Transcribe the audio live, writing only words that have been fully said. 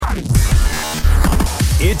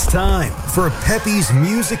It's time for Peppy's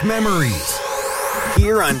Music Memories.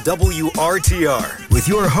 Here on WRTR with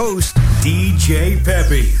your host, DJ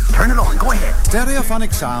Peppy. Turn it on, go ahead.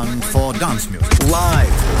 Stereophonic sound for dance music.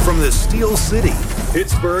 Live from the Steel City,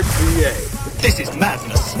 Pittsburgh, PA. This is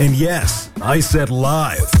madness. And yes, I said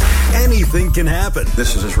live. Anything can happen.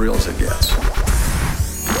 This is as real as it gets.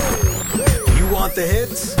 You want the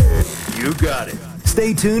hits? You got it.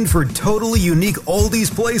 Stay tuned for totally unique oldies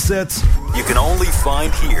playsets you can only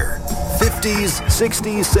find here. 50s,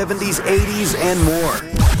 60s, 70s, 80s, and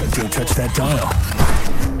more. Don't touch that dial.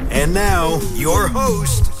 And now, your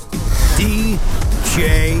host,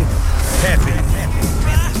 DJ Peppy.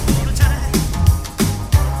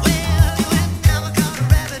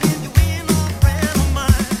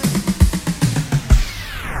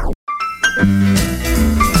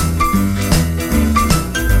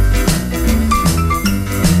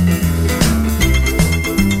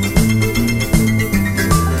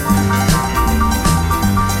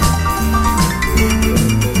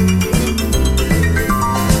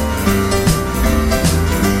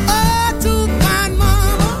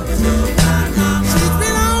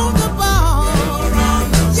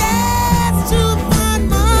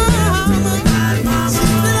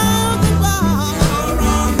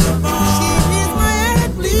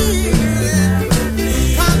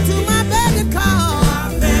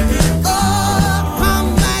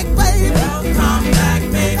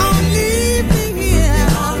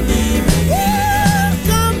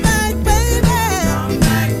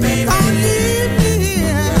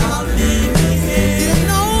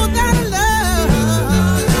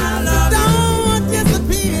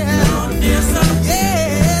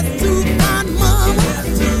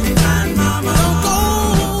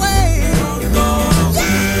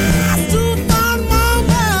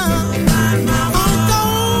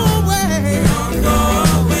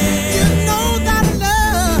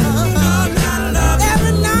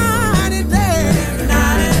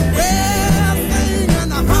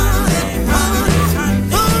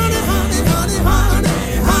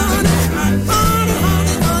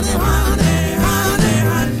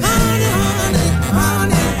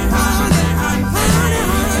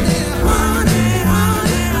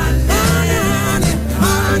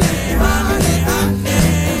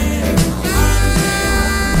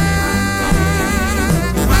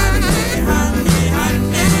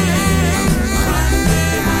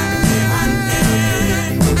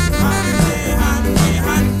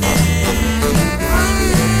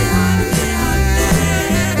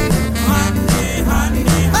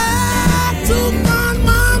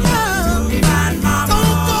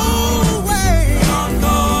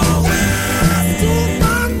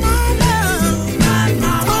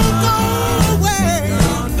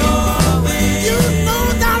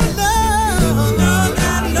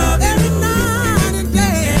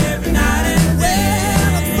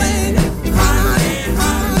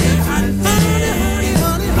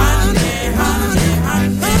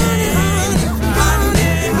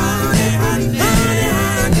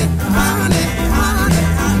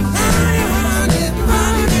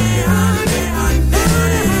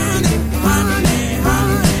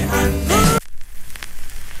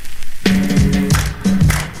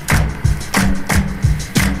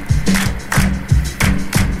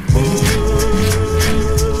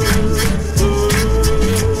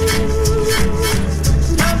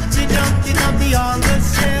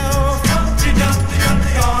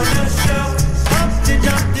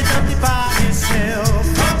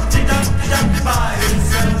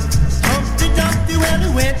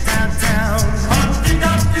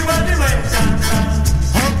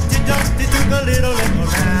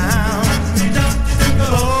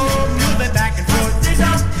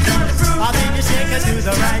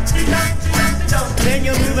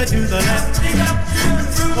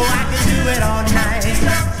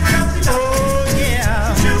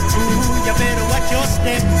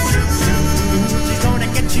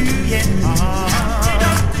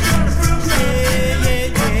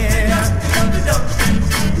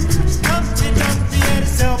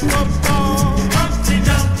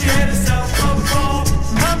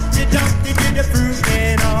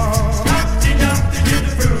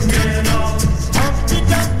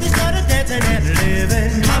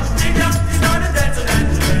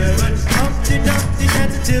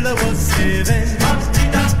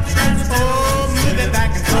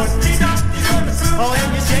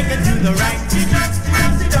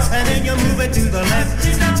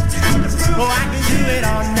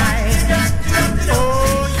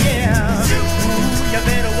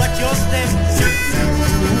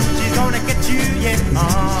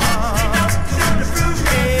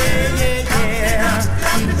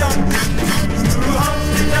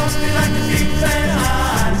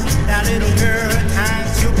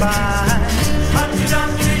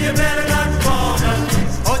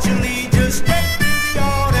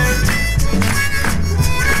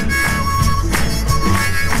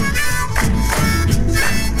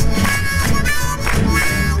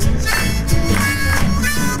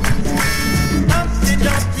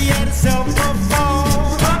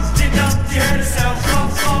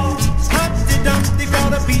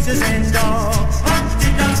 pieces and all. Humpty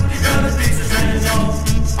Dumpty fell to pieces and all.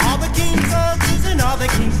 All the king's horses and all the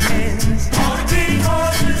king's men. All the king's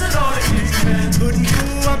horses and all the king's men. Couldn't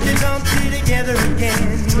pull Humpty Dumpty together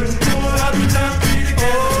again. Couldn't pull Humpty Dumpty together.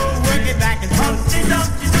 Oh, work it back and forth. Humpty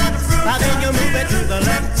Dumpty's on the fruit. Now then you move it to the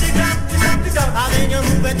left. Now then you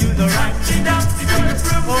move it to the right.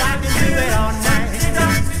 Oh, I can do it all night.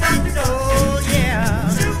 Oh, yeah.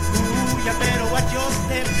 Ooh, you better watch your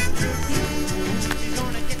step. She's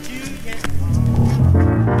gonna get you, yeah.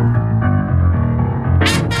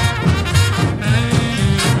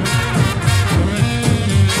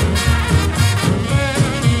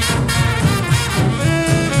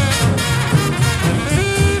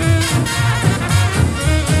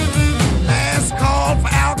 Last call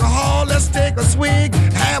for alcohol. Let's take a swig,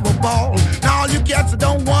 have a ball. Now all you cats that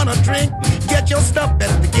don't wanna drink, get your stuff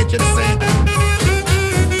better to get you to sink.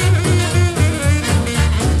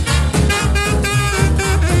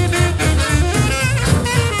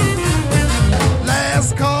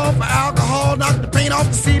 Last call for alcohol. Knock the paint off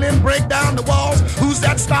the ceiling, break down the walls. Who's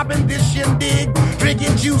that stopping this shindig?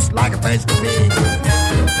 Drinking juice like a thirsty pig.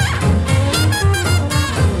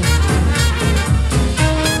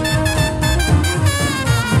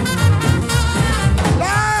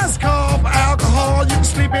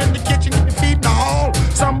 Sleep in the kitchen, keep your feet in the hall.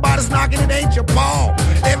 Somebody's knocking, it ain't your ball.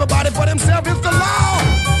 Everybody for themselves is the law.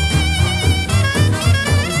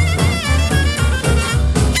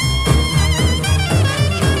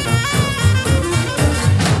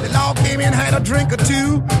 The law came in, had a drink or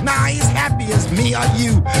two. Now he's happy as me or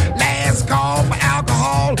you. Last call for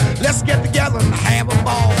alcohol. Let's get together and have a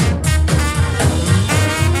ball.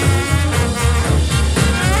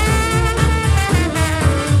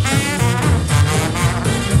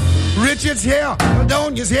 Richard's here,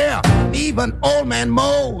 Adonia's here, even old man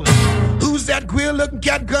Mose. Who's that queer looking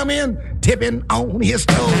cat come in, tipping on his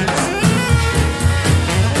toes?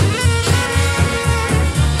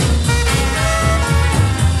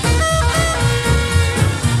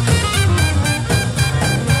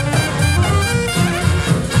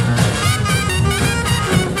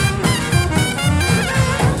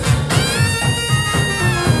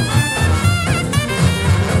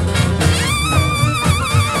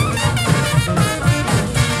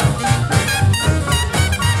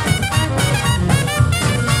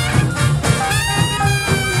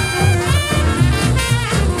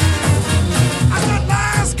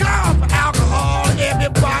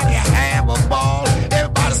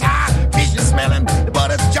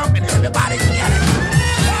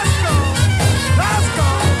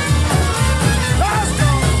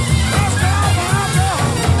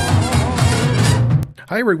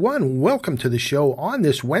 Hi everyone, welcome to the show on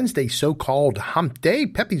this Wednesday, so-called Hump Day.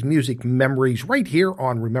 Peppy's Music Memories right here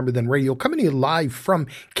on Remember Then Radio, coming to you live from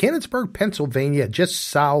Canonsburg, Pennsylvania, just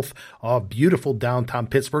south of beautiful downtown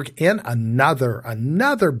Pittsburgh, and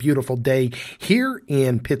another beautiful day here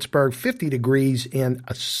in Pittsburgh, 50 degrees and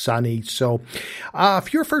sunny. So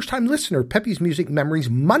if you're a first-time listener, Peppy's Music Memories,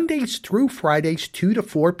 Mondays through Fridays, 2 to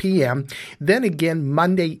 4 p.m., then again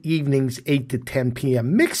Monday evenings, 8 to 10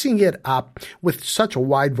 p.m., mixing it up with such a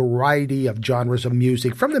wide variety of genres of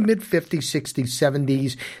music from the mid-50s, 60s,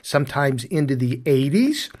 70s, sometimes into the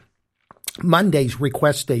 80s. Mondays,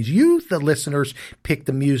 request days. You, the listeners, pick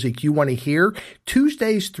the music you want to hear.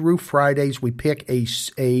 Tuesdays through Fridays, we pick a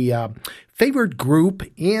favorite group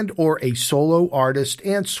and or a solo artist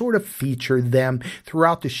and sort of feature them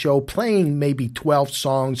throughout the show, playing maybe 12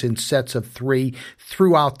 songs in sets of 3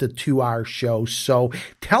 throughout the 2-hour show. So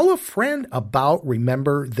tell a friend about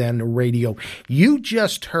Remember Then Radio. You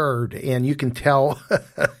just heard, and you can tell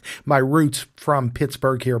my roots from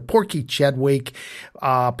Pittsburgh here, Porky Chedwick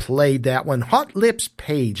played that one. Hot Lips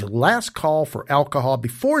Page, Last Call for Alcohol.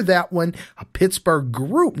 Before that one, a Pittsburgh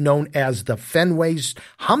group known as the Fenways,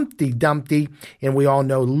 Humpty Dumpty, and we all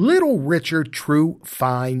know Little Richard, True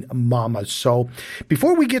Fine Mama. So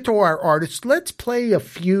before we get to our artists, let's play a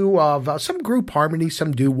few of some group harmony,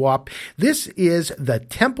 some doo-wop. This is the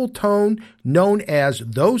Templetone, known as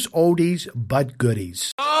Those Oldies But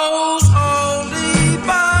Goodies. Those oldies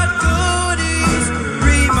but goodies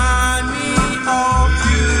remind me of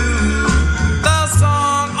you. The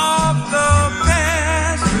song of the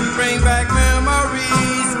past bring back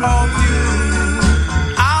memories of you.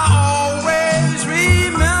 I always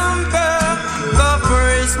remember the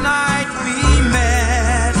first night we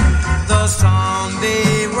met. The song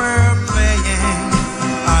they were playing,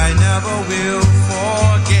 I never will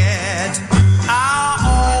forget. I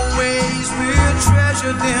always will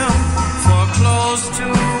treasure them for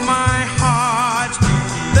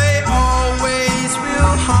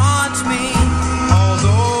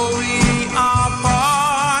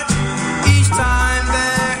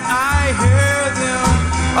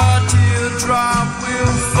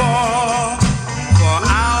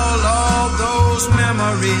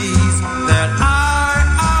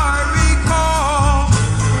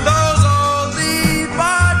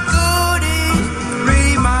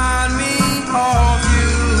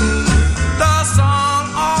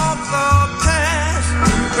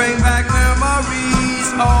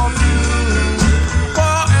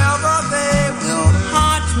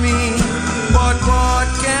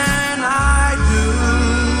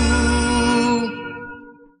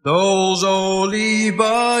Those oldie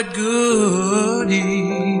but goodies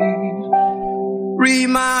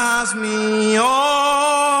reminds me of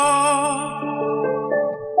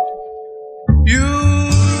you.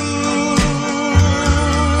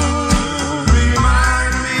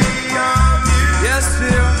 Remind me of you. Yes,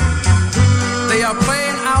 dear. They are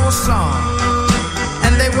playing our song,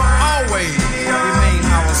 and they will always remain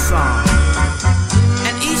our song.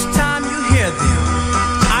 And each time you hear them,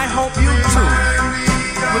 I hope you too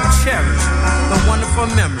would cherish the wonderful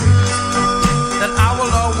memories that our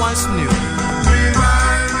Lord once knew.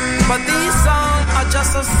 But these songs are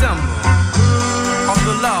just a symbol of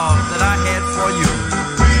the love that I had for you.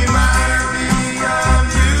 Remind me of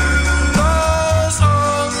you. Those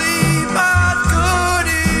oldie but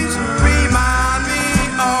goodies remind me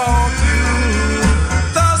of you.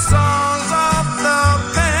 The songs of the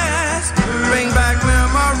past bring back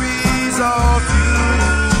memories of you.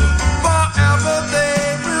 Forever they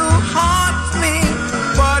will haunt me,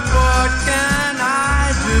 but what can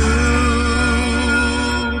I do?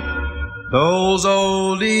 Those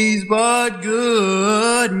oldies but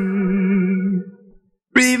goodies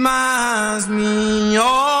reminds me of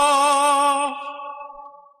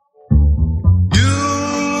you.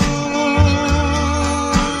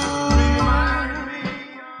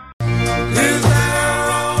 Is there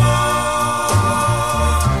a love?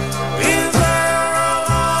 Is there a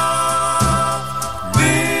love?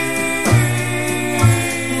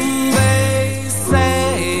 They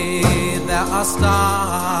say there are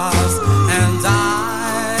stars, and I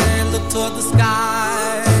look toward the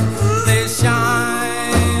sky. They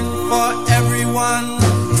shine for everyone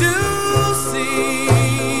to see.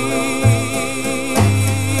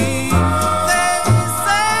 They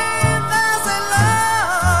say there's a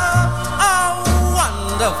love, a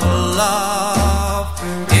wonderful love.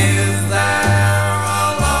 Is there a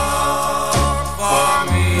love for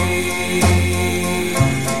me?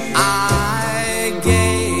 I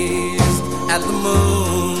gazed at the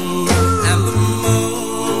moon, and the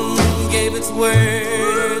moon gave its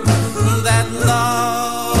word that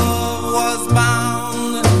love was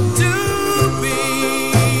bound to be.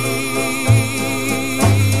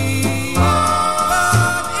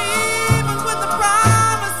 But even with the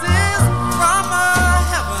promises from a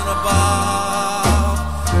heaven above,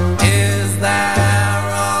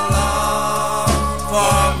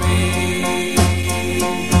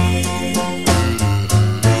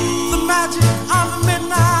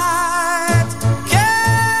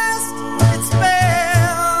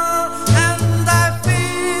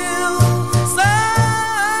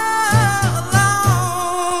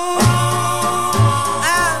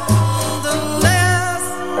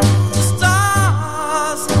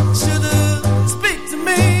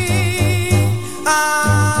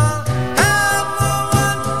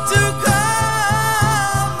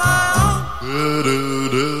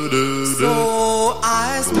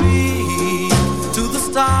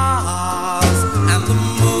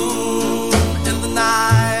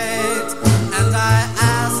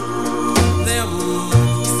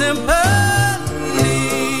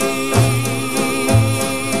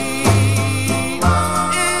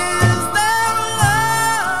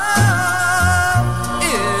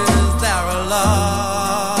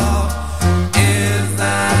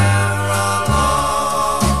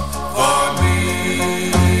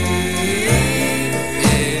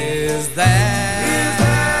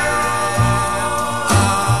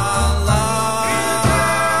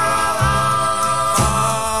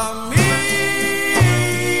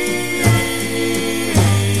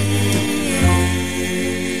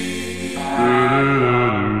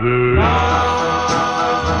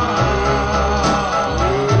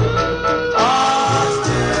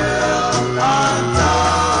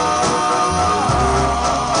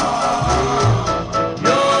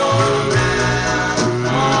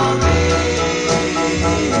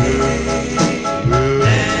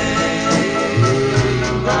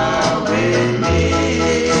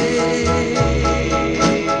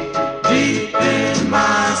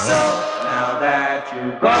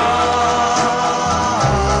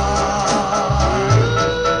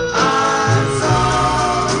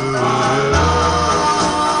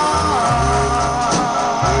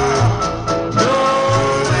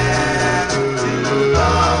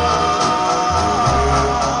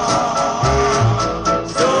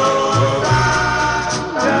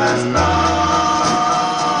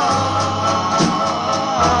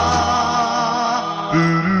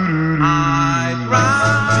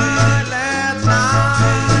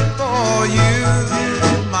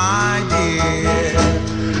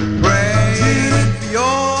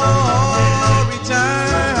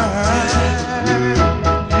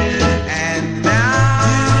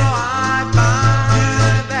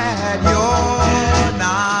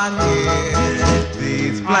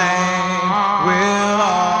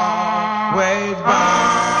 way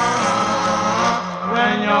back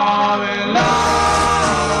when you're in love.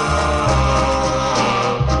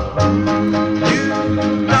 You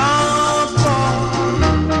don't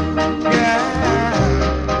forget.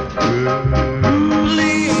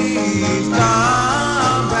 Please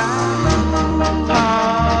come back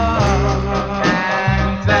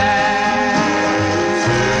and say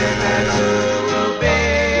that you will be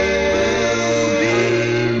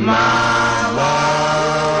my wife.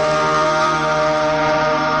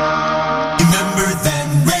 Remember then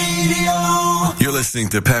radio. You're listening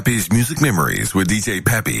to Pepe's Music Memories with DJ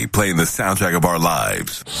Pepe playing the soundtrack of our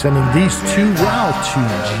lives. Sending these two out to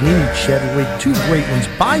Jeannie Chadwick, two great ones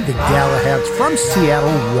by the Galahads from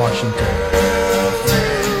Seattle, Washington.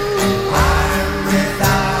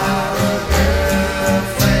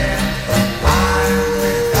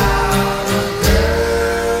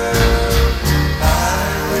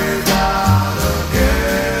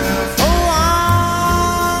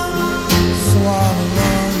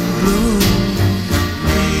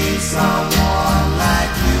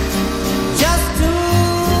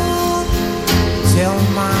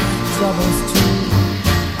 Troubles too.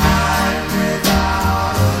 I'm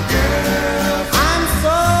without a girl.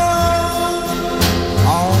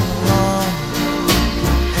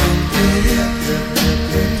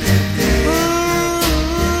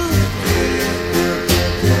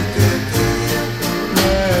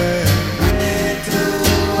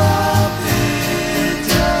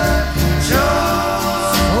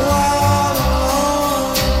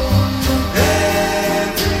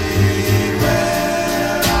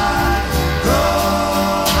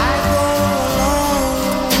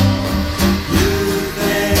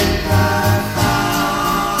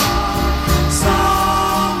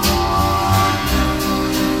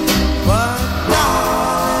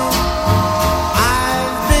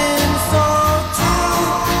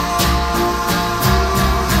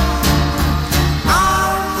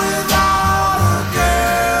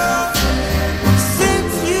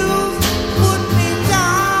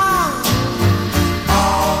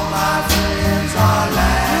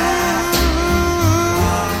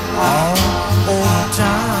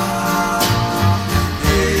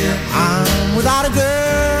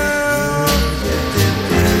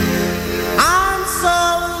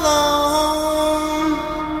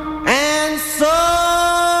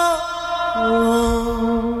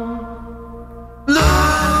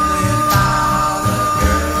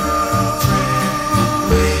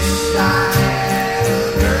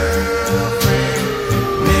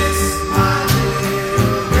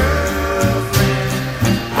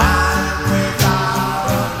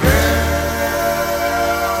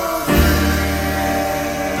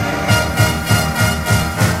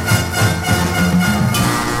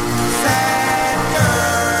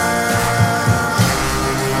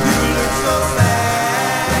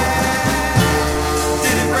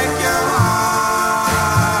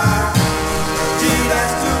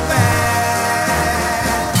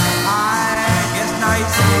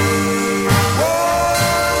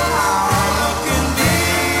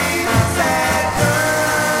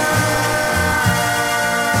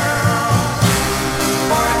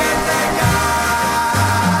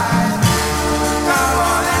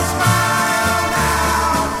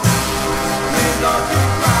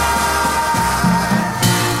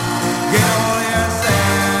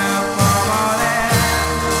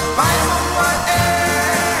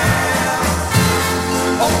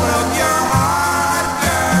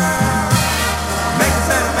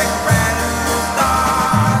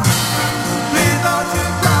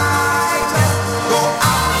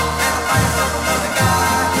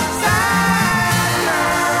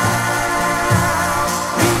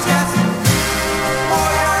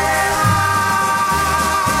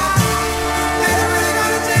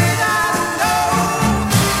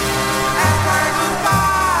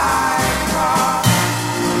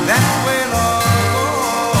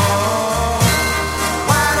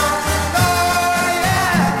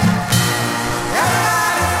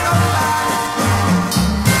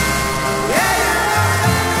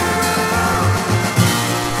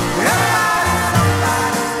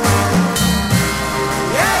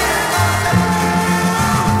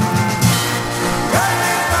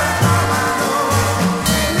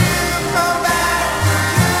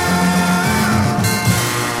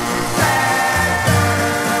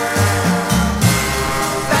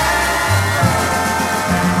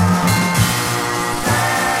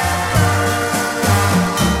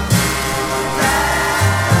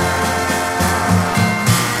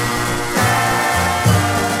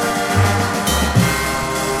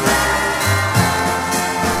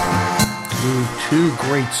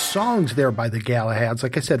 songs there by the Galahads.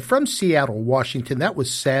 Like I said, from Seattle, Washington, that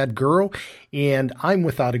was Sad Girl and I'm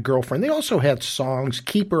Without a Girlfriend. They also had songs,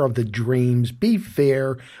 Keeper of the Dreams, Be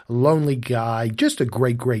Fair, Lonely Guy, just a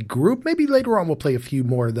great, great group. Maybe later on we'll play a few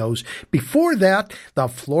more of those. Before that, the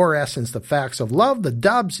Fluorescence, The Facts of Love, the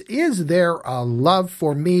Dubs, Is There a Love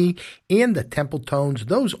for Me, and the Templetones,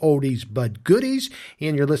 those oldies but goodies.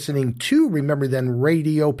 And you're listening to Remember Then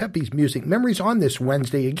Radio, Pepe's Music Memories on this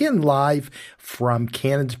Wednesday, again live from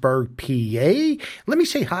Canonsburg, PA. Let me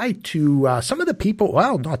say hi to some of the people,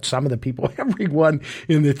 well, not some of the people, everyone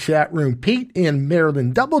in the chat room. Pete in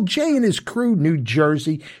Maryland, Double J and his crew, New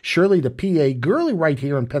Jersey, Shirley the PA girlie right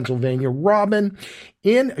here in Pennsylvania, Robin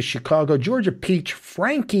in Chicago, Georgia Peach,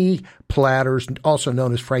 Frankie Platters, also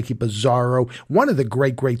known as Frankie Bizarro, one of the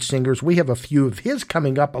great, great singers. We have a few of his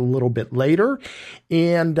coming up a little bit later.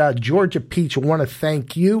 And Georgia Peach, I want to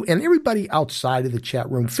thank you and everybody outside of the chat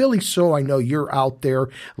room. Philly So, I know you're out there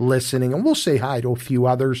listening, and we'll say hi to a few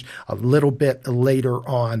others a little bit later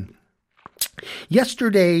on.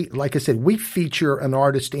 Yesterday, like I said, we feature an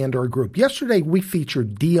artist and our group. Yesterday, we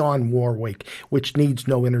featured Dionne Warwick, which needs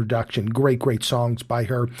no introduction. Great, great songs by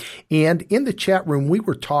her. And in the chat room, we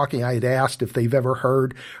were talking. I had asked if they've ever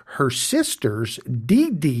heard her sister's,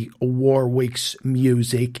 Dee Dee Warwick's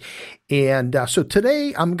music. And so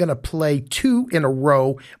today, I'm going to play 2 in a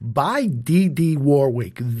row by Dee Dee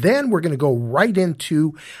Warwick. Then we're going to go right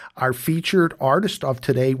into our featured artist of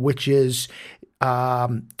today, which is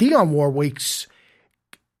Dionne Warwick's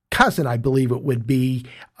cousin, I believe it would be,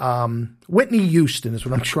 Whitney Houston is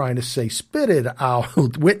what I'm trying to say. Spit it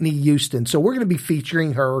out, Whitney Houston. So we're going to be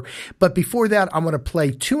featuring her. But before that, I'm going to play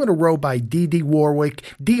 2 in a row by Dee Dee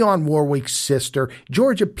Warwick, Dionne Warwick's sister,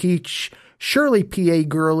 Georgia Peach, Shirley PA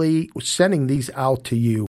girlie, sending these out to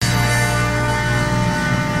you.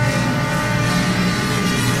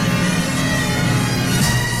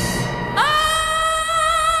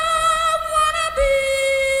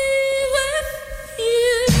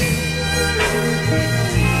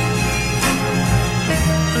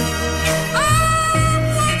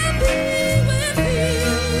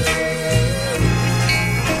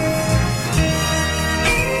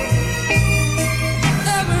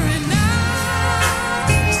 Every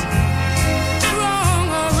night, wrong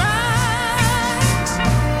or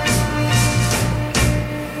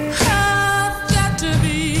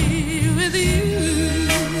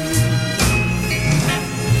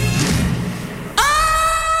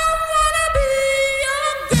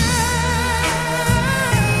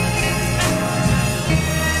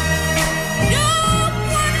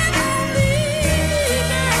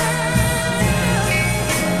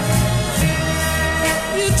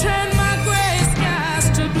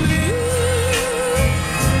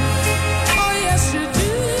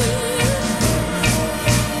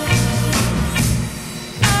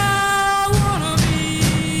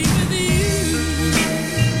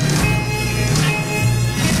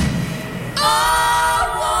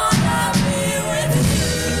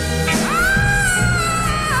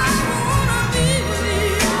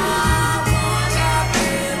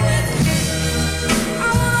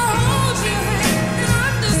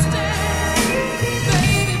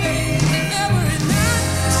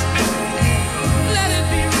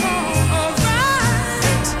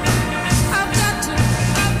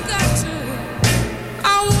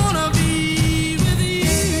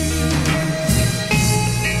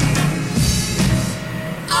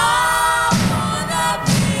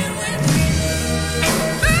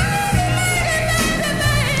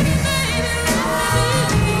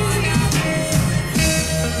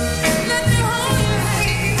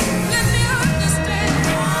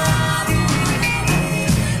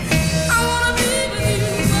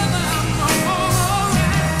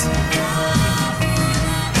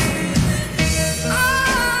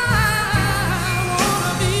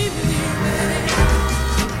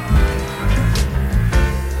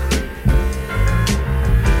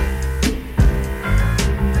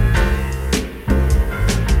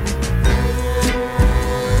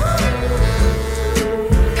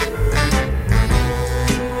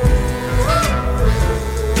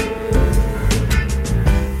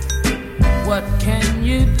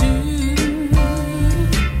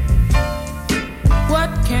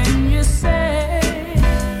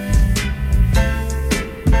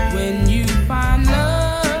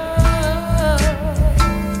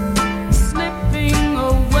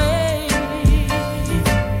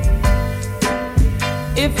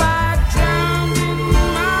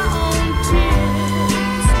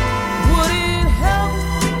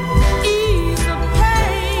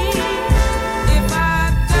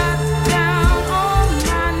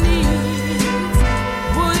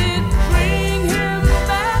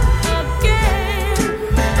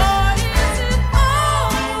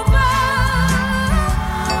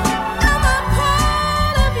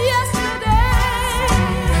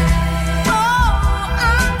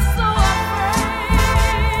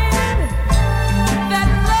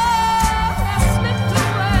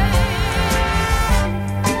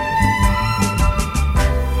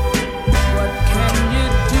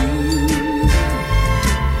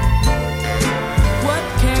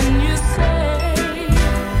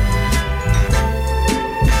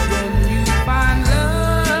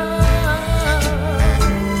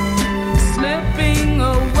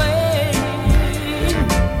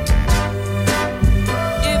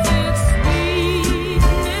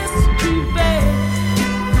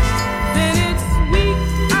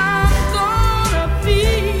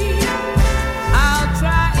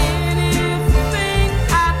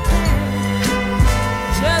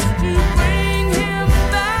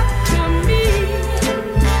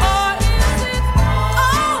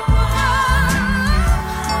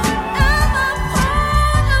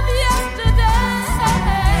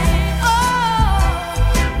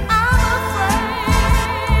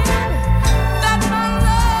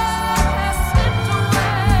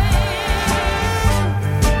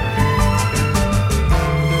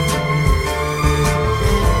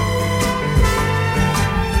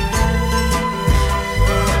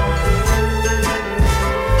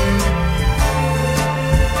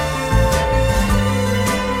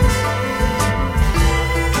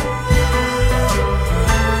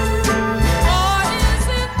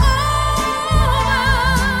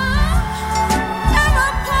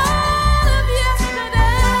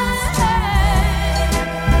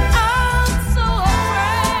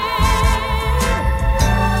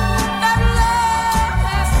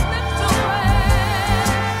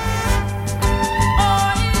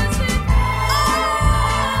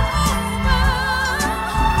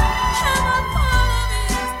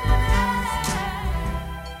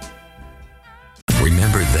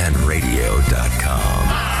RememberThenRadio.com.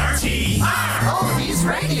 Oldies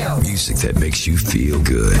Radio. Music that makes you feel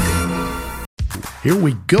good. Here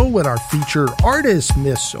we go with our feature artist,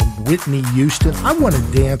 Miss Whitney Houston. I Want to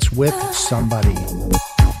Dance with Somebody.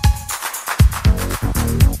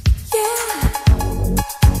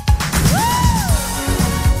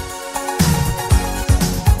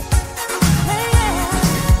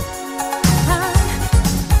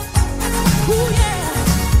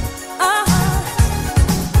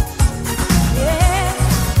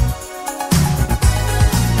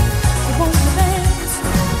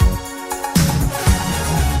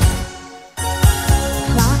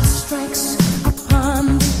 Strikes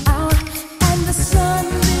upon the hour and the sun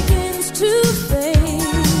begins to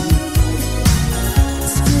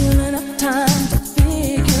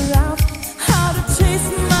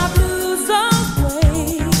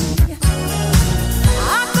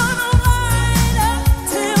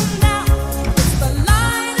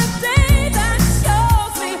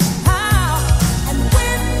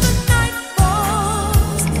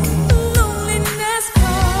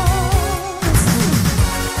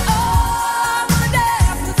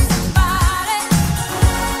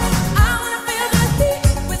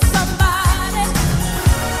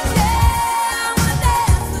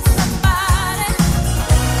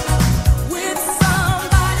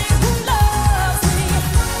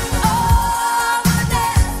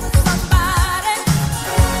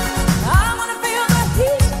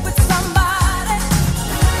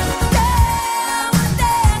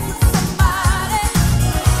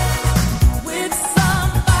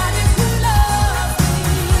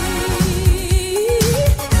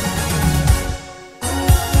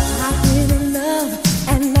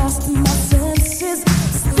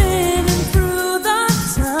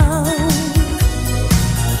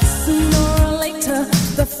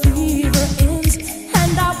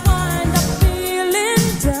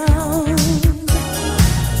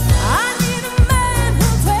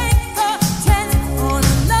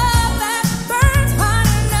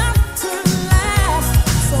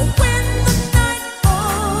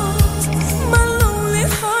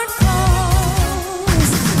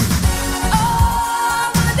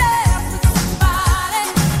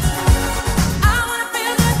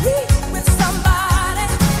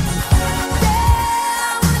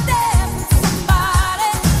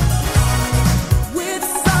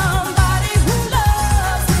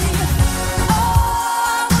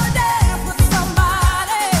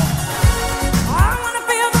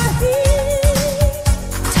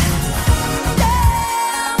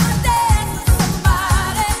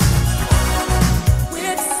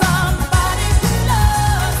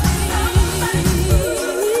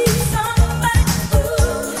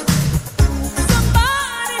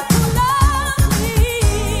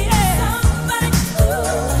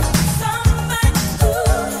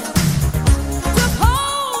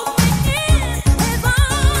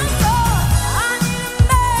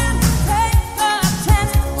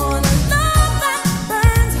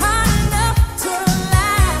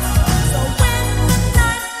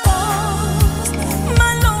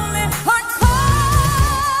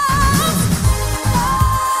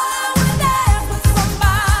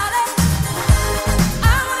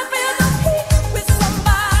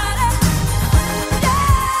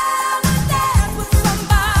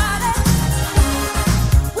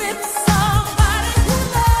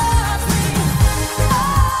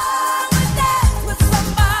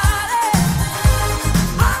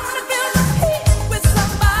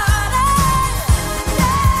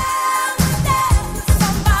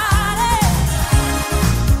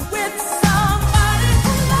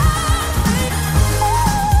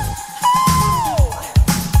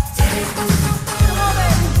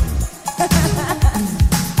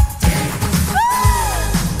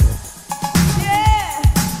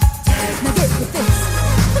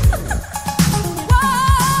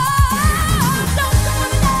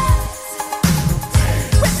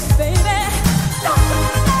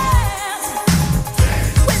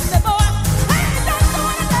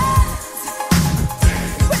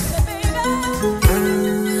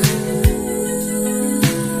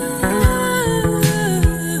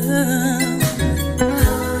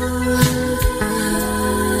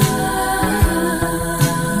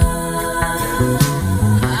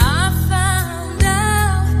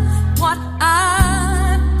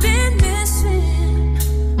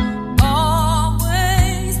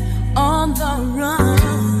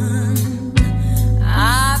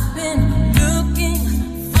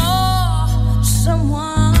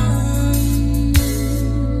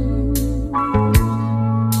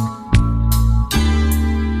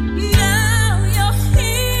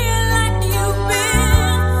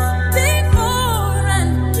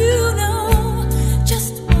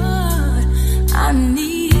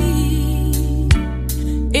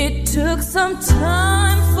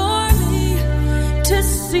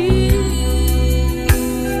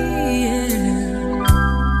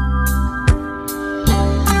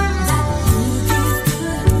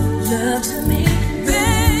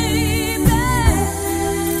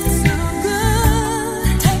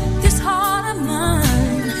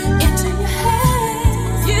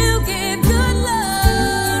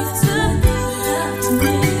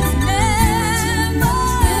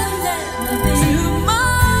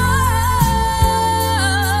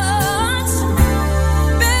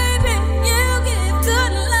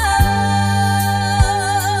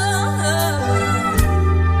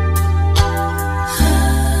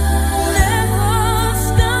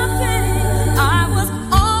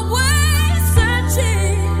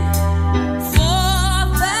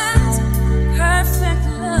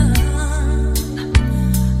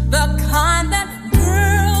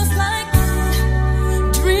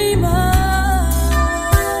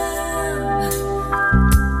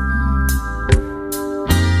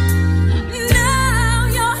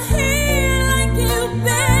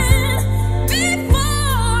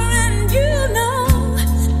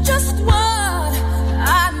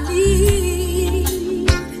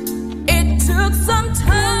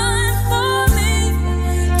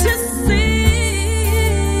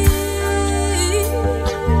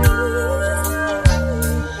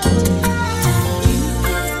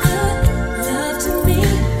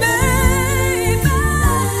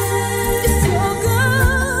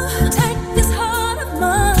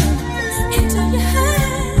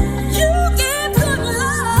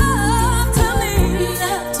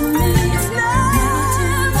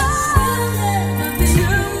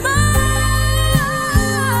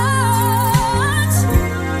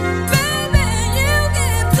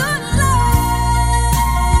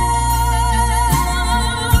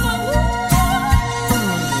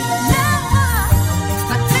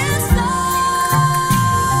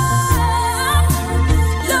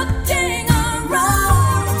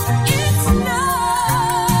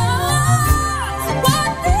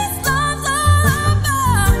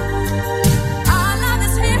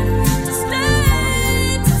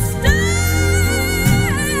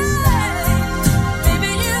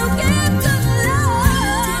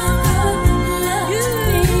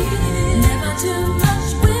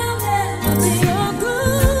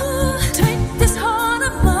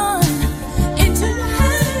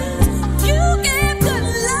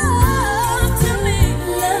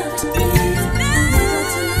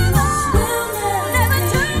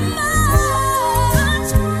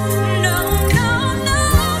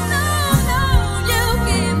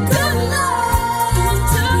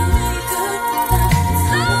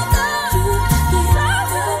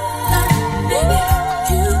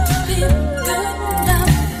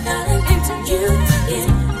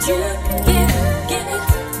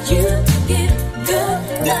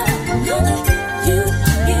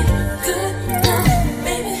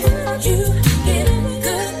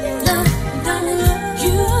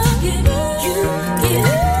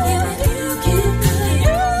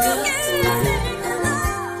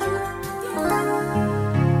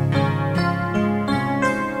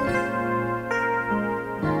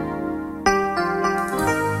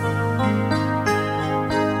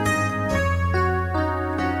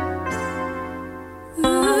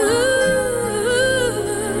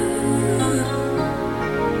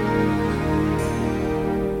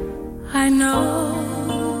I know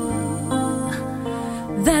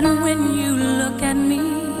that when you look at me,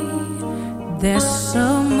 there's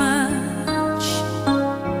so much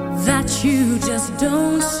that you just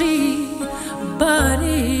don't see. But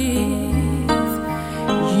if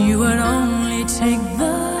you would only take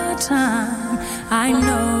the time, I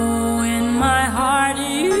know in my heart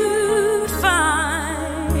you'd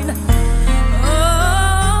find.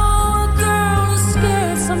 Oh, a girl is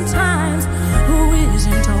scared sometimes who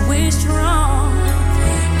isn't always strong.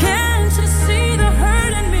 Can't you see the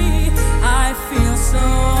hurt in me? I feel so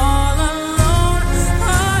all alone.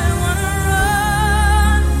 I wanna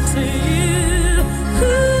run to you.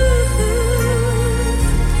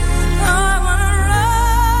 I wanna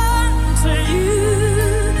run to you.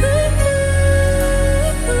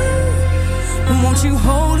 Won't you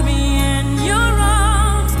hold me in your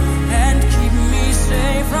arms and keep me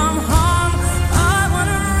safe from harm? I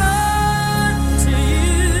wanna run to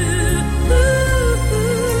you.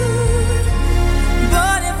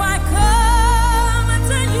 But if I come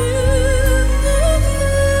to you,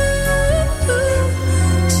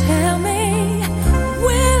 tell me,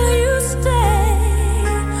 will you stay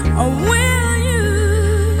or will you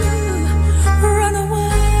run away?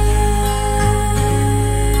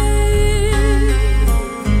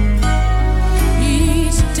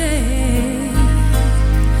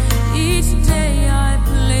 Each day I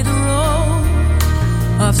play the role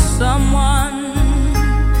of someone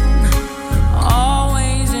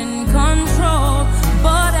always in control.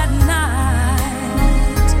 But at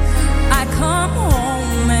night I come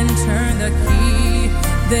home and turn the key.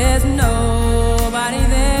 There's nobody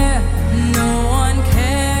there, no one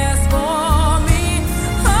cares for me.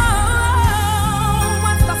 Oh,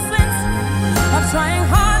 what's the sense of trying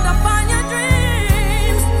hard to find your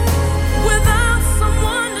dreams without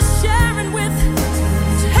someone to share it with?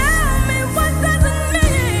 Tell me, what does it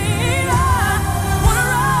mean? I wanna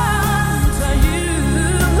run to you.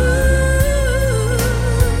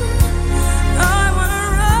 I wanna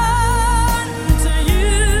run to you.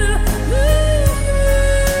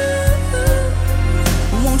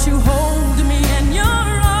 Won't you hold me in your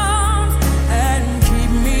arms and keep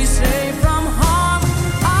me safe from harm?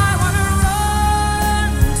 I wanna run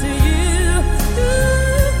to you.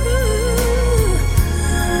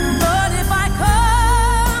 But if I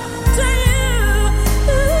come to you,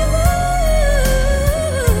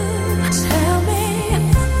 tell me,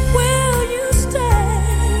 will you stay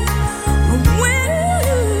or will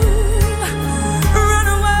you run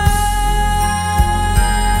away?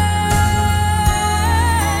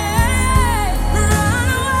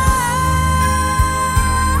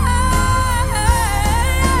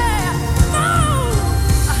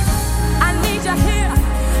 I need you here.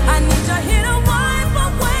 I need you here to wipe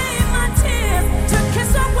away my tears, to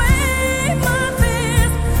kiss away my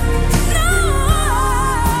fears. No,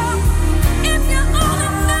 if you only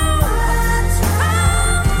knew how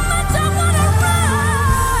much I wanna run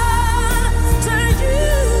to you.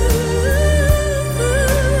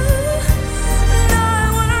 I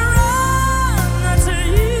wanna run to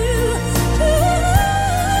you.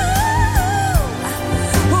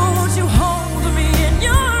 Won't you hold me in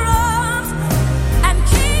your arms and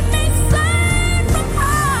keep me safe from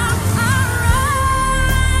harm? I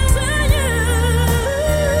run to you.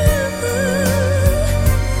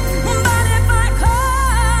 But if I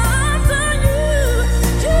come to you,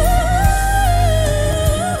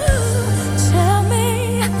 tell me,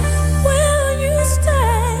 will you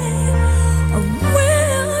stay or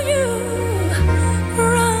will you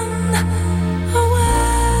run away?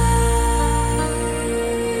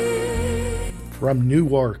 From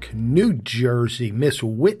Newark, New Jersey, Miss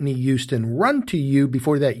Whitney Houston, Run to You.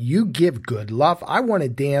 Before that, You Give Good Love, I Want to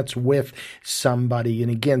Dance with Somebody.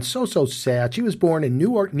 And again, so sad. She was born in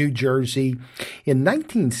Newark, New Jersey in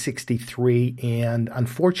 1963 and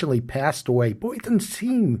unfortunately passed away. Boy, it doesn't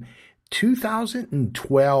seem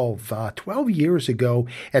 2012, 12 years ago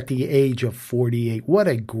at the age of 48. What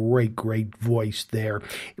a great voice there.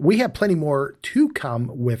 We have plenty more to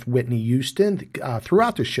come with Whitney Houston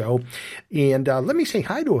throughout the show. And let me say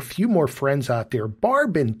hi to a few more friends out there.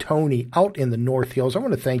 Barb and Tony out in the North Hills. I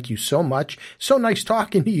want to thank you so much. So nice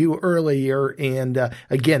talking to you earlier. And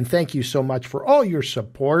again, thank you so much for all your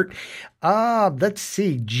support. Let's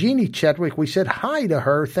see. Jeannie Chadwick, we said hi to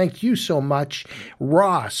her. Thank you so much.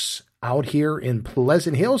 Ross out here in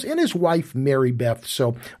Pleasant Hills, and his wife, Mary Beth.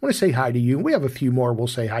 So I want to say hi to you. We have a few more we'll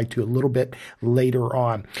say hi to a little bit later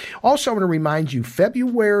on. Also, I want to remind you,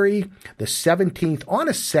 February the 17th on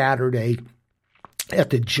a Saturday, at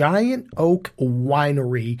the Giant Oak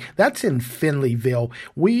Winery. That's in Finleyville.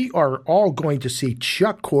 We are all going to see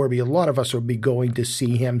Chuck Corby. A lot of us will be going to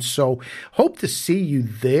see him. So hope to see you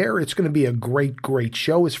there. It's going to be a great, great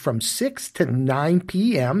show. It's from 6 to 9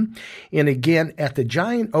 p.m. And again, at the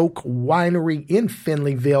Giant Oak Winery in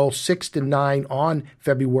Finleyville, 6 to 9 on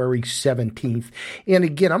February 17th. And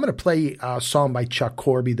again, I'm going to play a song by Chuck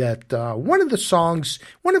Corby that one of the songs,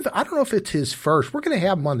 I don't know if it's his first. We're going to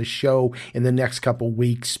have him on the show in the next couple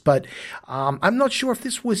weeks, but I'm not sure if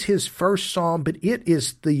this was his first song, but it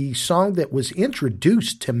is the song that was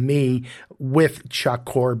introduced to me with Chuck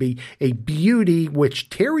Corby, a beauty which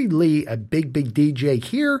Terry Lee, a big DJ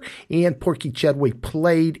here, and Porky Chedwick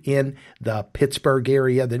played in the Pittsburgh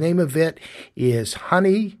area. The name of it is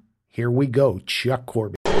Honey. Here we go, Chuck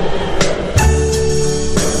Corby.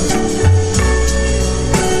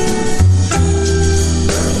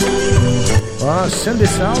 Send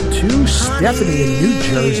this out to Stephanie in New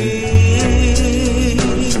Jersey.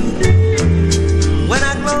 When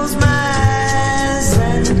I close my eyes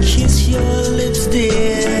and kiss your lips,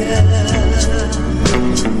 dear,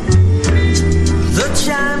 the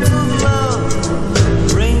chimes of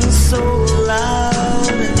love ring so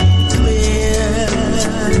loud and clear.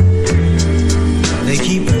 They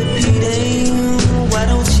keep repeating, why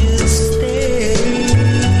don't you stay?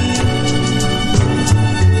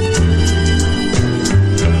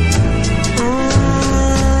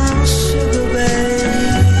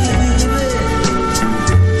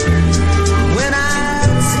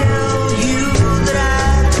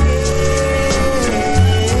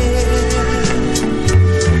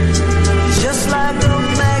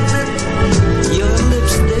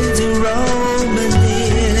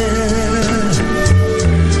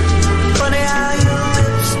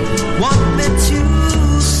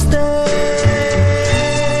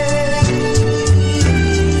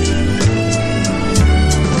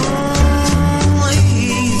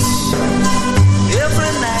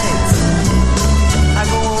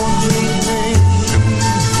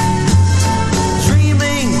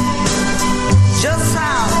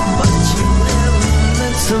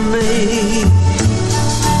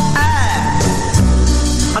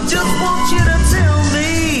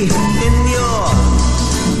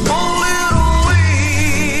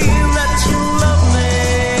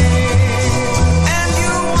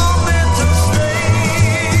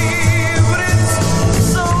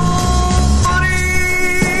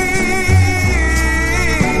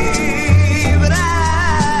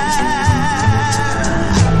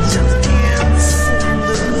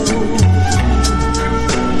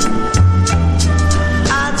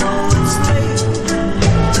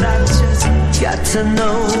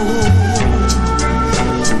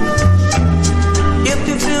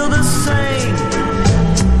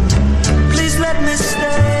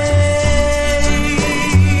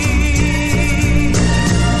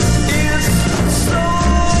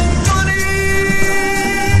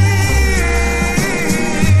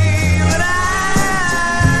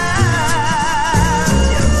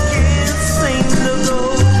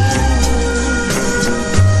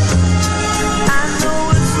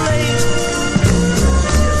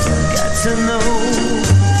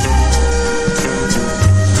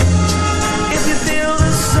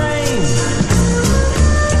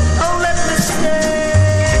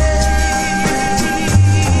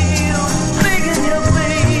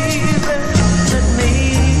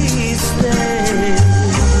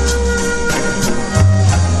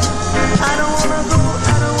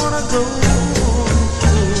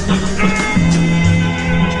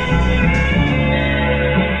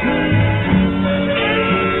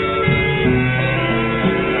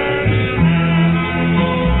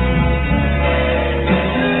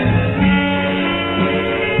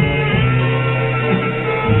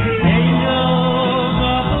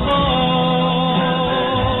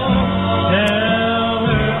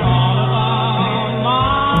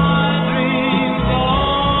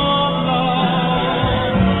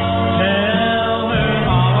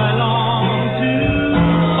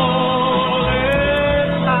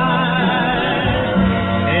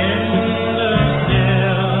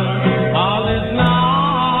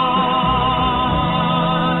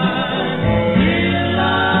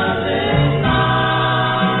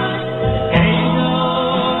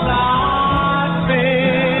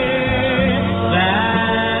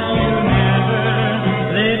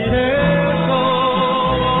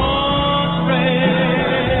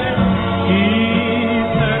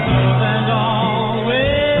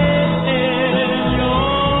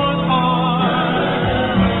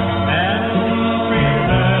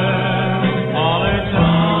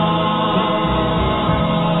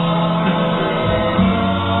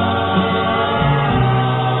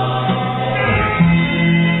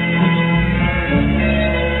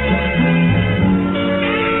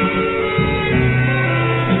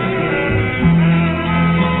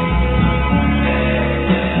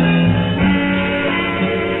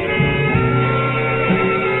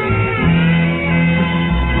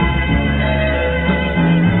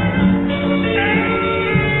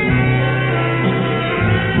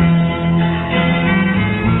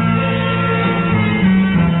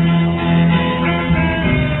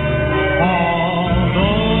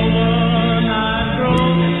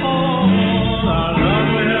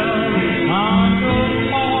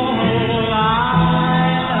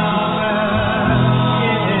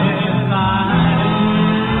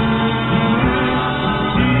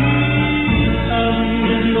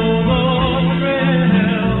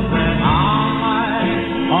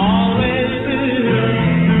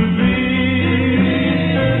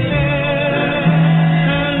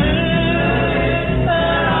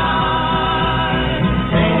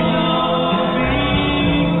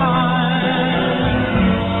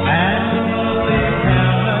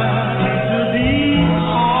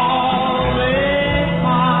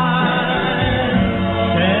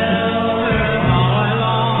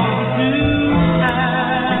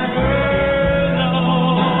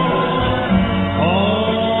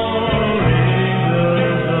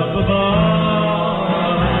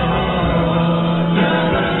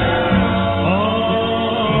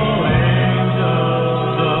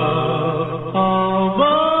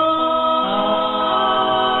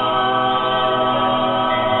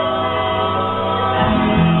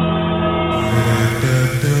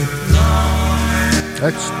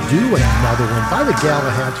 Let's do another one by the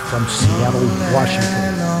Galahads from Seattle,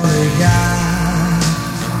 Washington.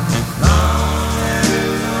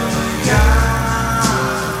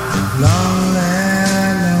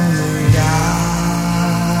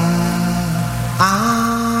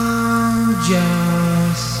 I'm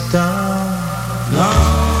just a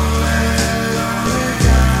lonely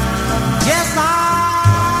guy. Yes, I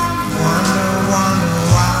wonder why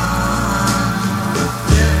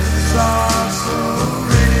it's all so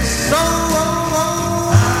pretty, so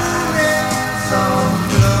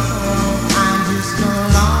blue. I'm just a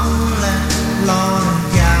lonely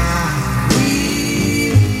guy.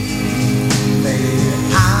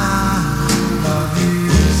 Baby, I love you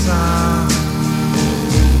so.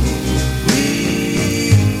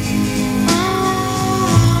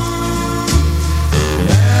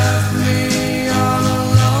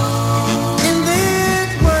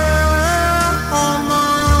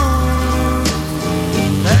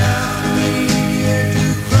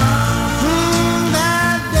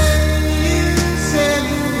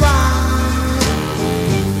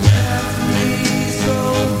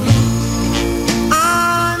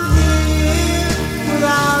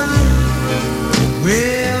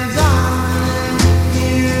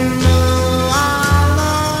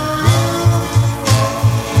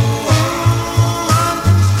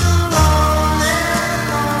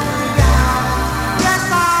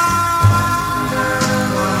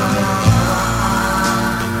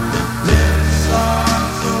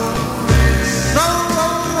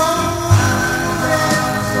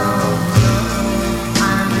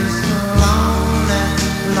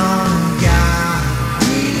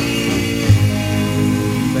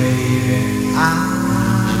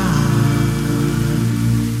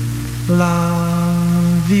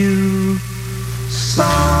 Love you so.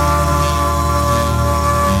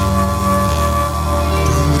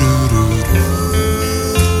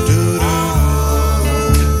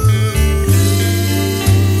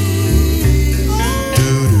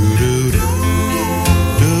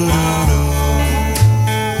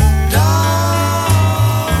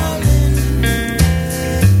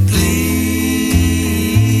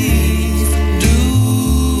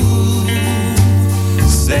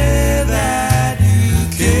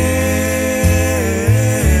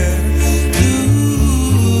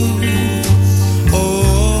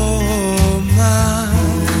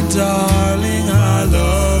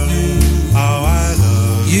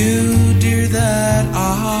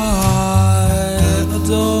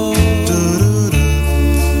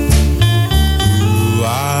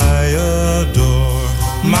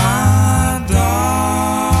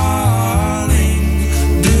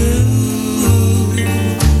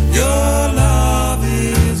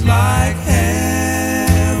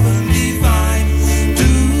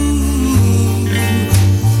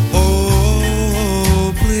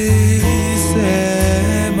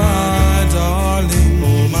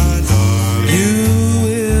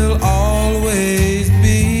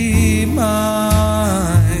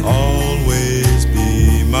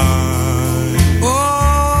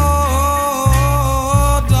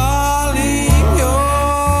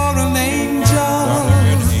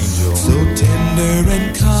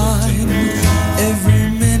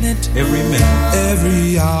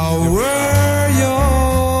 Every hour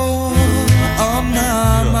you're on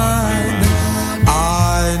my mind.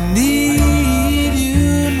 I need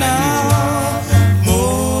you now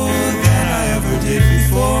more than I ever did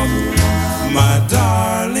before. My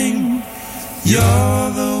darling,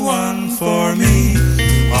 you're the one for me.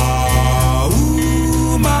 Ah,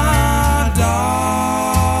 ooh, my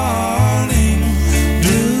darling,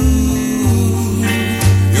 blue.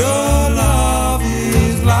 Your love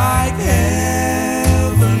is like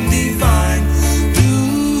heaven divine.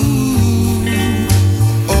 Blue.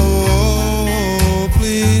 Oh,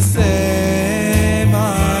 please say,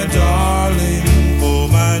 my darling, oh,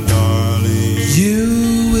 my darling,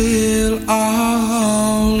 you will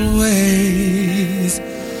always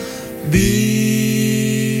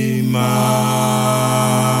be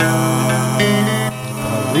mine.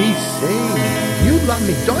 Please say you love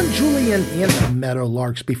me. Don Julian and the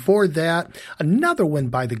Meadowlarks. Before that, another one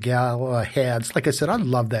by the Galahads. Like I said, I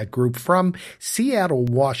love that group from Seattle,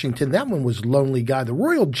 Washington. That one was Lonely Guy. The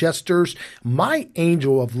Royal Jesters, My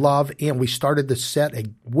Angel of Love. And we started the set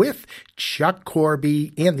with Chuck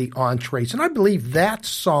Corby and the Entrees. And I believe that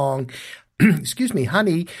song excuse me,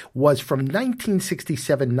 Honey was from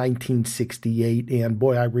 1967, 1968, and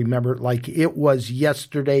boy, I remember it like it was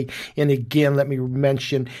yesterday. And again, let me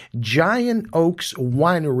mention Giant Oaks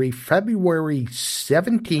Winery, February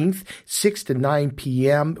 17th, 6 to 9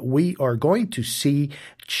 p.m. We are going to see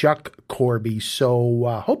Chuck Corby. So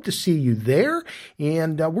hope to see you there.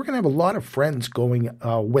 And we're going to have a lot of friends going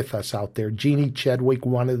with us out there. Jeannie Chedwick,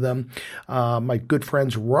 one of them. My good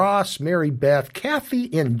friends Ross, Mary Beth,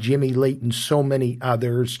 Kathy, and Jimmy Layton, so many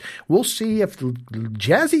others. We'll see if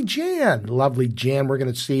Jazzy Jan, lovely Jan, we're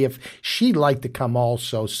going to see if she'd like to come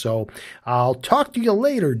also. So I'll talk to you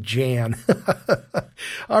later, Jan.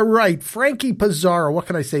 All right, Frankie Pizarro. What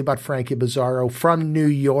can I say about Frankie Pizarro? From New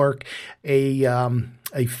York,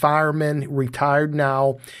 a fireman, retired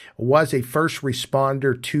now, was a first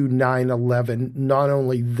responder to 9/11. Not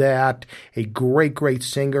only that, a great, great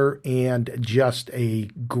singer and just a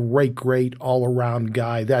great, great all-around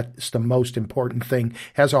guy. That's the most important thing.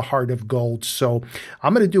 Has a heart of gold. So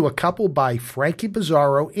I'm going to do a couple by Frankie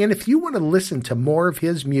Pizarro. And if you want to listen to more of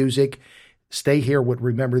his music, stay here with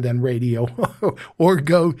Remember Then Radio or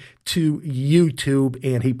go to YouTube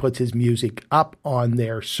and he puts his music up on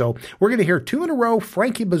there. So we're going to hear two in a row,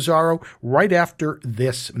 Frankie Pizarro, right after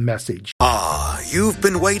this message. You've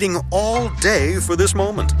been waiting all day for this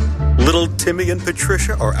moment. Little Timmy and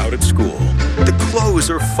Patricia are out at school. The clothes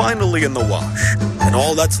are finally in the wash. And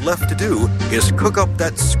all that's left to do is cook up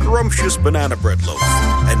that scrumptious banana bread loaf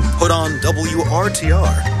and put on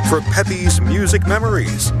WRTR for Peppy's Music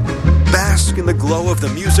Memories. Bask in the glow of the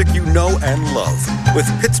music you know and love with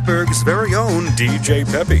Pittsburgh's very own DJ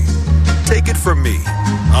Peppy. Take it from me.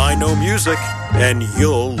 I know music, and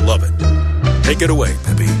you'll love it. Take it away,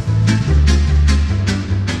 Peppy.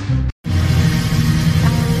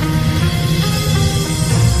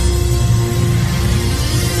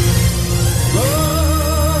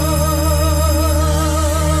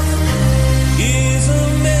 Is a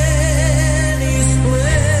many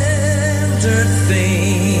splendored thing.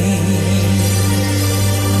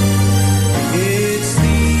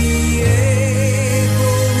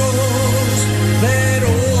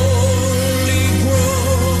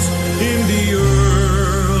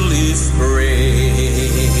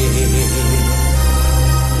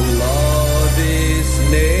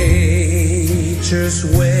 Nature's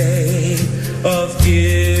way of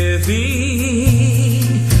giving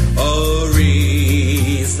a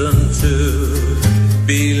reason to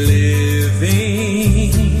be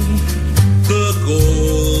living, the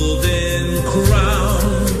golden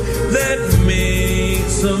crown that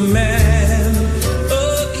makes a man a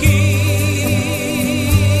king.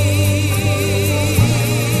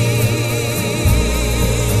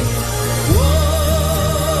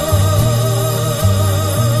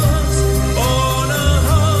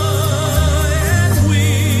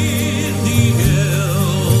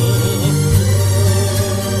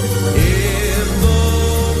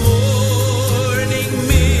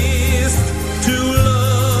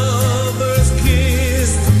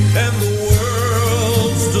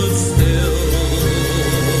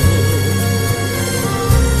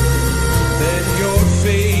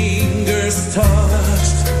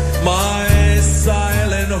 Touched my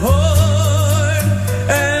silent heart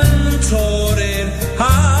and taught it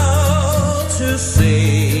how to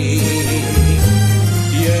sing.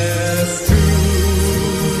 Yes,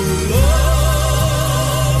 true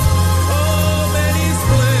love, oh, many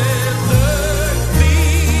splendored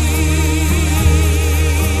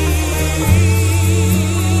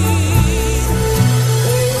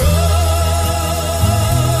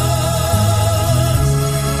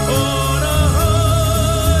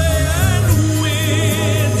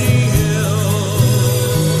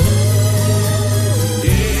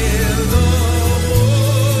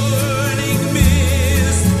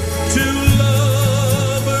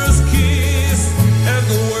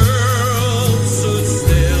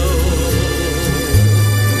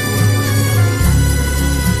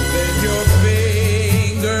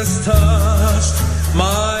touched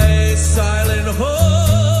my silent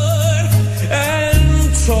heart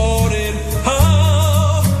and taught it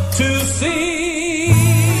how to sing.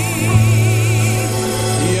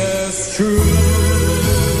 Yes, true.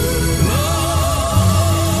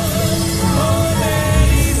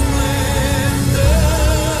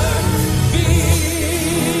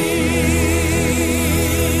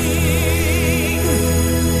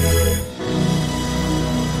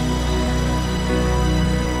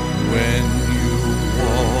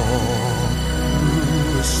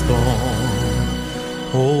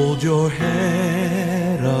 Hold your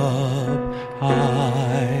head up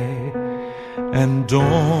high and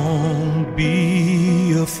don't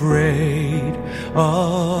be afraid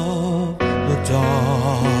of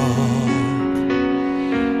dark.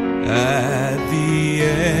 At the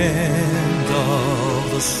end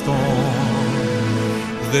of the storm,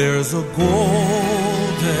 there's a golden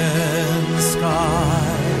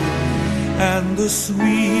sky and the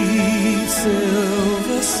sweet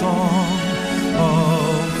silver song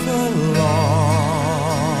of the lark.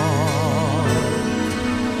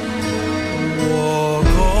 Walk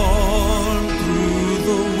on through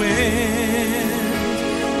the wind,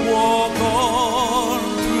 walk on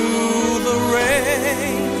through the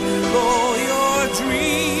rain, though your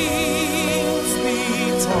dreams be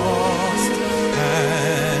tossed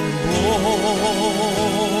and blown.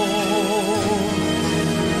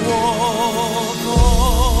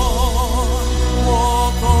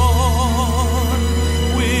 Walk on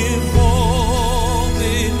with hope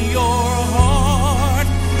in your heart,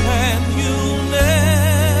 and you'll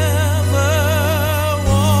never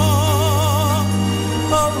walk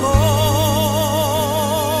alone.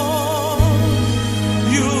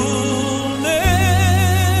 You'll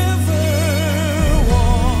never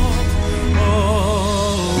walk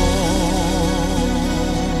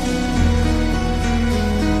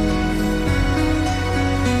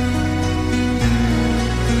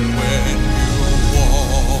When you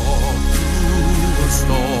walk through a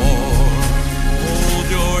storm, hold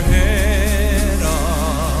your head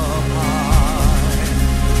up high,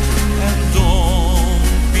 and don't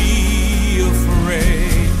be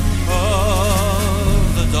afraid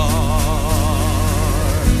of the dark.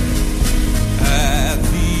 At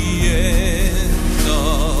the end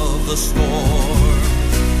of the storm,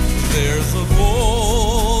 there's a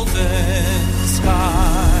golden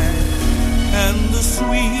sky and the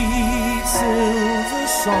sweet silver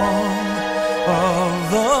song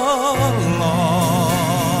of the lark.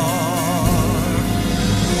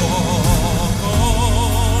 Walk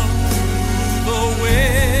on through the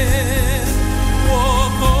wind,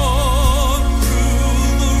 walk on through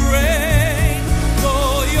the rain,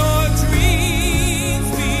 though your dreams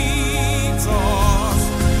be tossed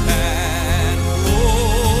and blown.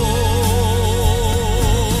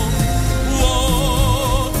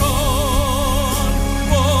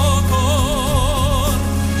 Walk on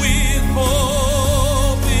with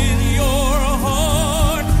hope in your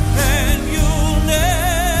heart, and you'll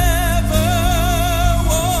never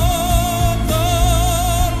walk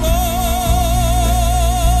alone.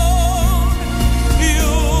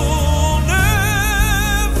 You'll never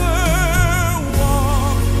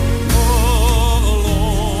walk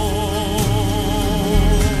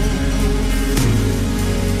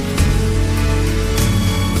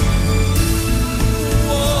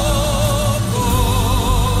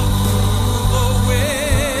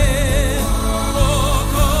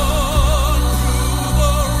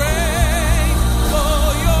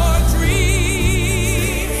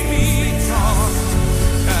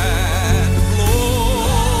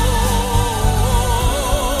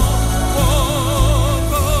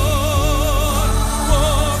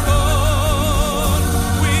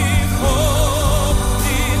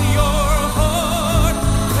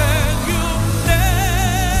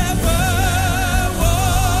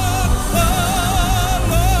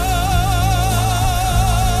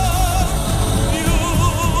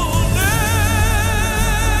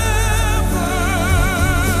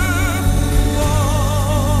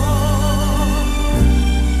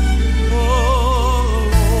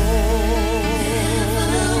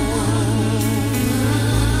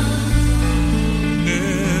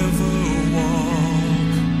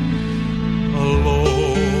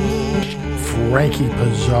Frankie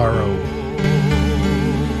Pizarro.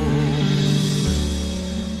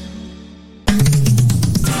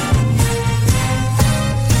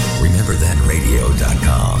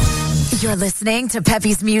 RememberThenRadio.com. You're listening to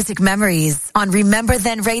Peppy's Music Memories on Remember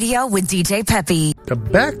Then Radio with DJ Peppy.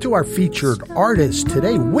 Back to our featured artist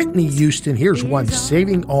today, Whitney Houston. Here's one,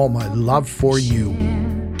 Saving All My Love for You.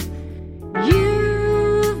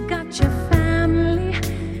 You've got your family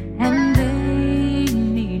and they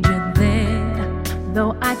need you there.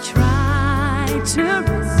 Though I try to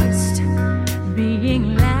resist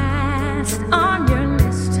being last on your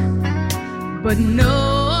list, but no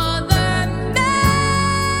other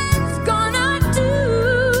man's gonna do.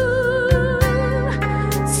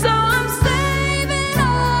 So I'm saving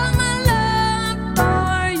all my love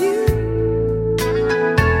for you.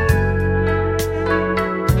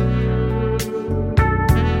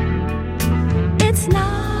 It's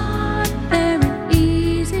not very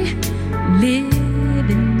easy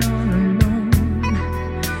living all alone.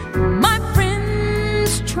 My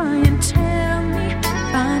friends try and tell me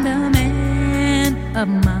find a man of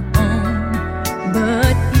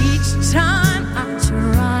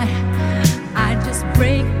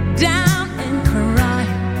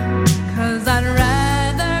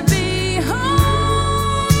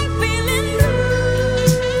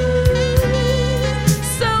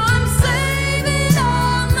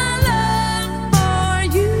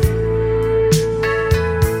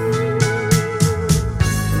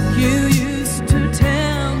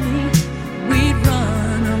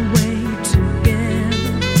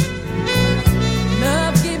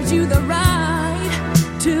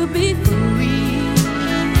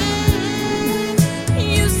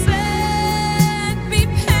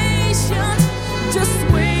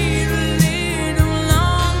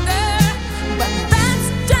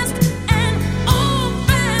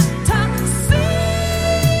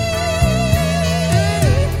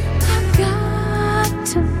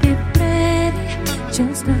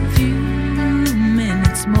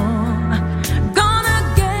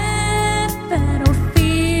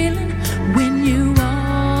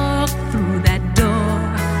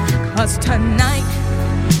 'cause tonight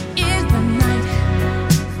is the night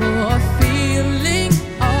for feeling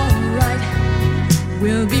alright.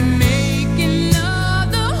 We'll be making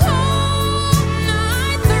love the whole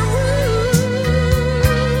night through.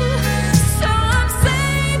 So I'm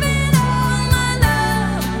saving all my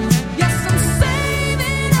love. Yes, I'm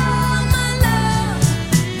saving all my love.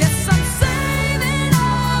 Yes, I'm saving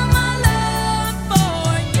all my love for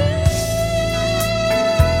you.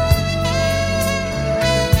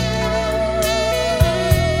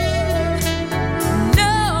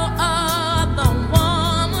 No other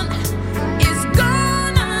woman is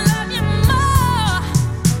gonna love you more,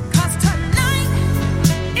 'cause tonight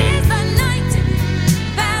is the night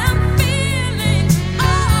that I'm feeling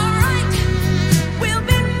alright. We'll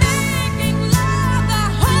be making love the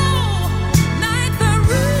whole night through.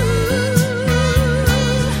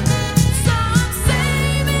 So I'm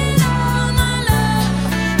saving all my love.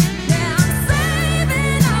 Yeah, I'm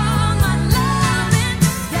saving all my loving.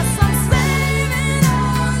 Yes, I'm saving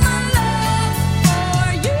all my love for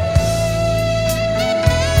you.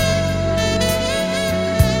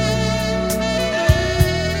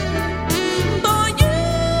 For you.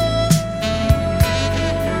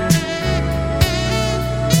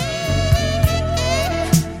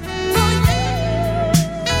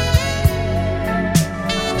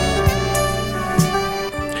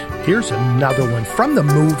 Here's another one from the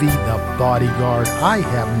movie The Bodyguard. I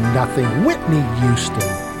Have Nothing, Whitney Houston.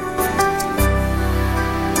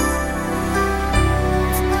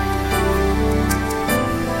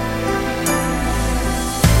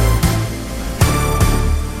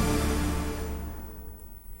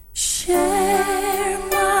 Share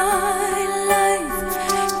my life,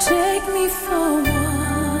 take me for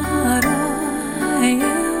what I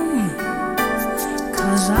am,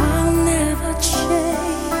 'cause I'll never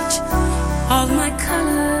change all my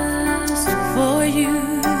colors for you.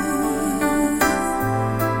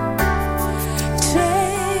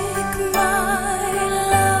 Take my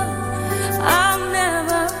love, I'll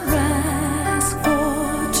never ask for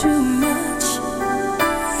too much,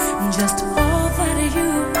 just all that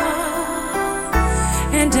you are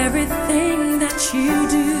and everything that you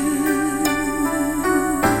do.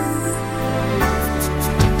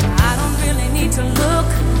 I don't really need to look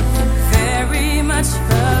very much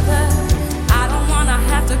further. I don't wanna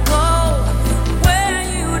have to go where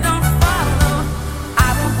you don't follow. I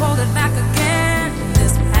won't hold it back again.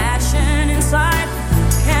 This passion inside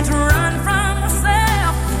can't run from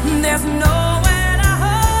myself. There's nowhere to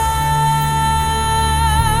hide.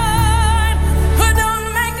 Don't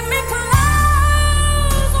make me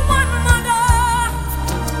close one more door.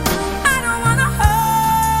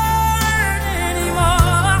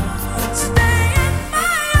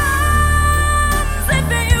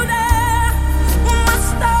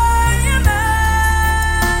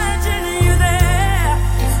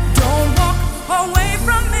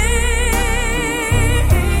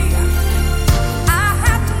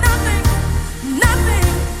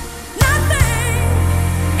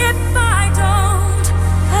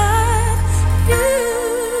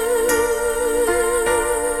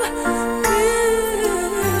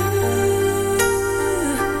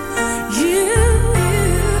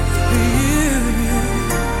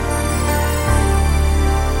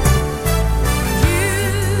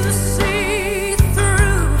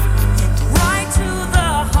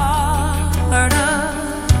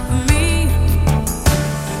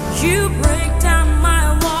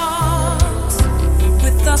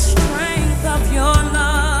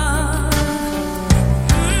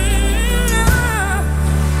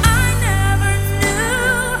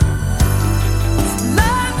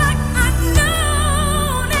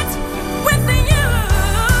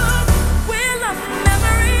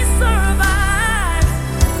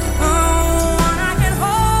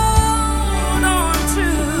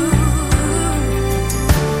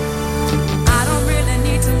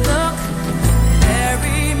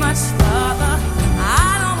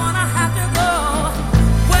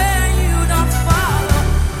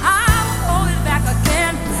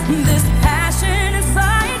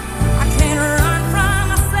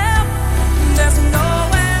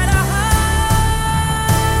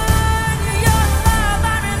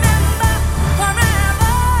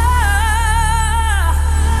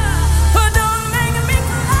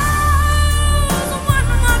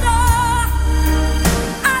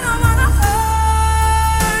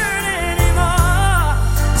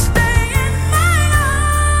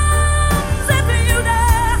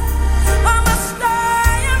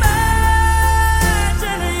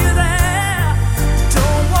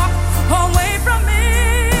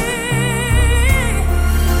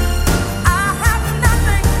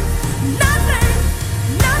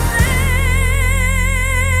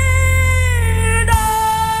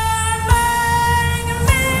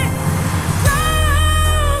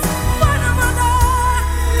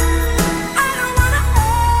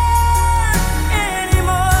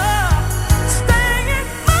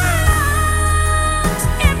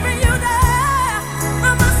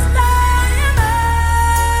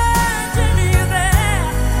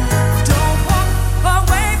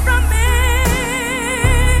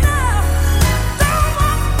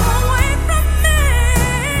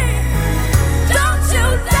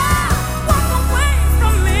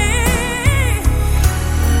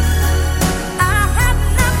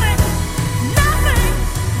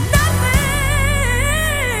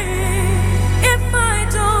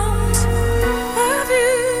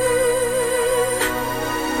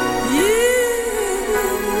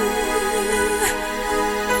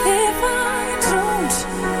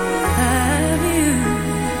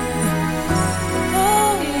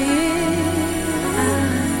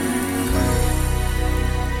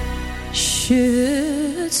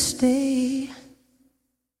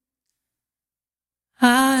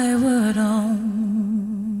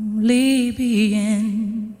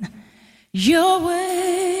 your way,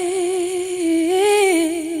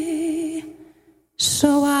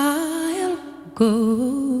 so I'll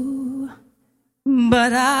go.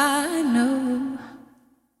 But I know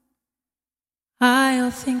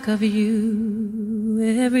I'll think of you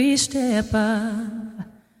every step of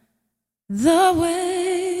the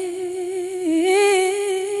way.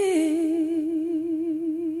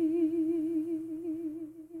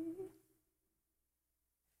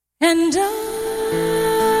 And I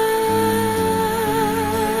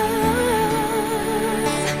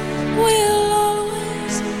will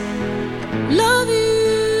always love you.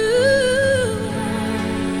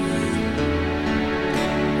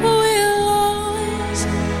 Will always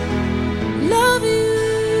love you.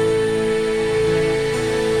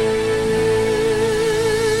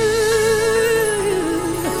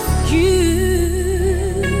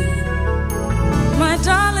 You, my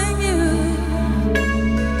darling, you.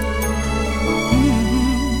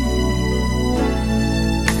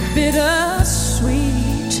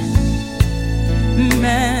 Bittersweet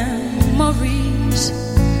memories,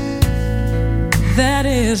 that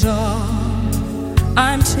is all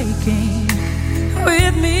I'm taking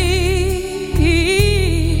with me.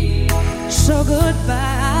 So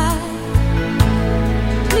goodbye,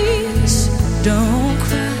 please don't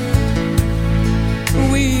cry.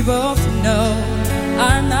 We both know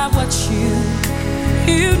I'm not what you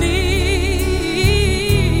need.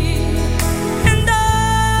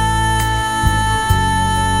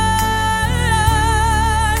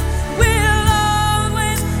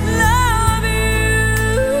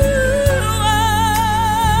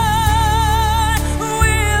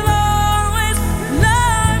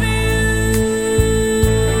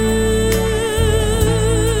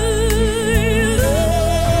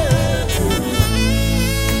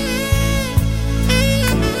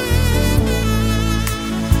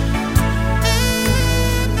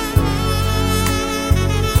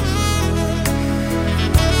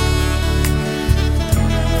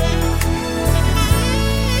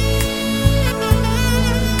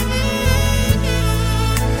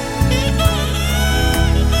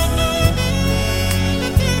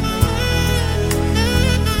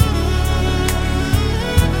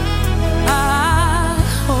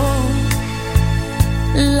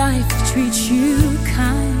 Treat you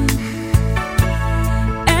kind,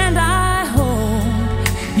 and I hope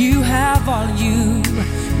you have all you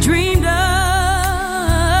dreamed of,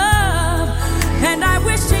 and I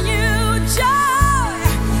wish you joy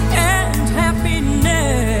and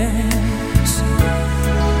happiness,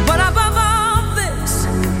 but above all this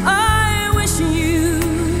I wish you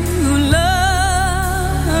love.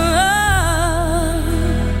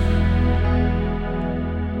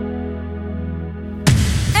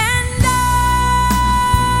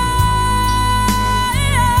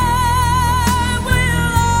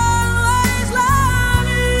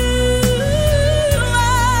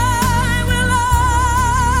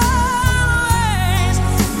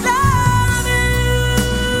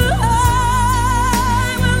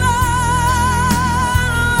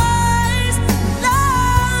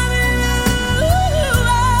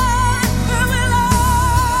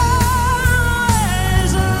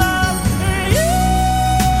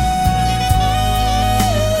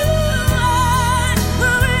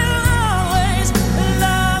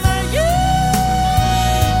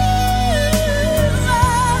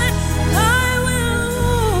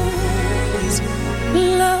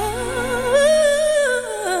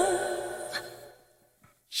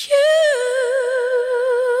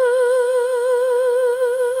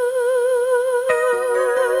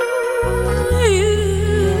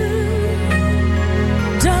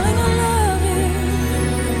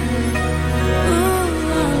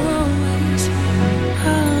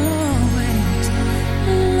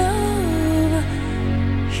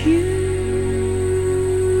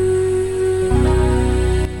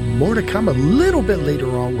 More to come a little bit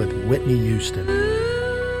later on with Whitney Houston.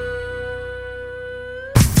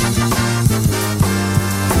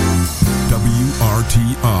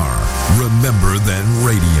 WRTR,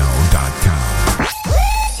 RememberThenRadio.com.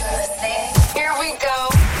 Here we go.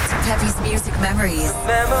 Peppy's Music Memories.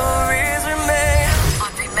 Memories remain.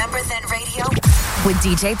 On Remember Then Radio with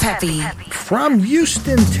DJ Peppy. From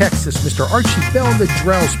Houston, Texas, Mr. Archie Bell and the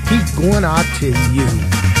Drells, Pete, going out to you.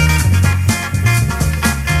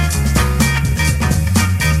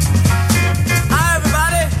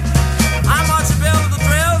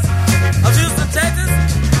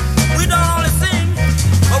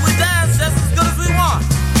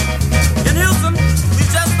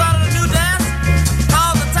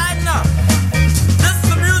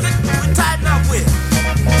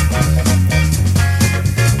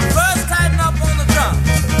 First, tighten up on the drum.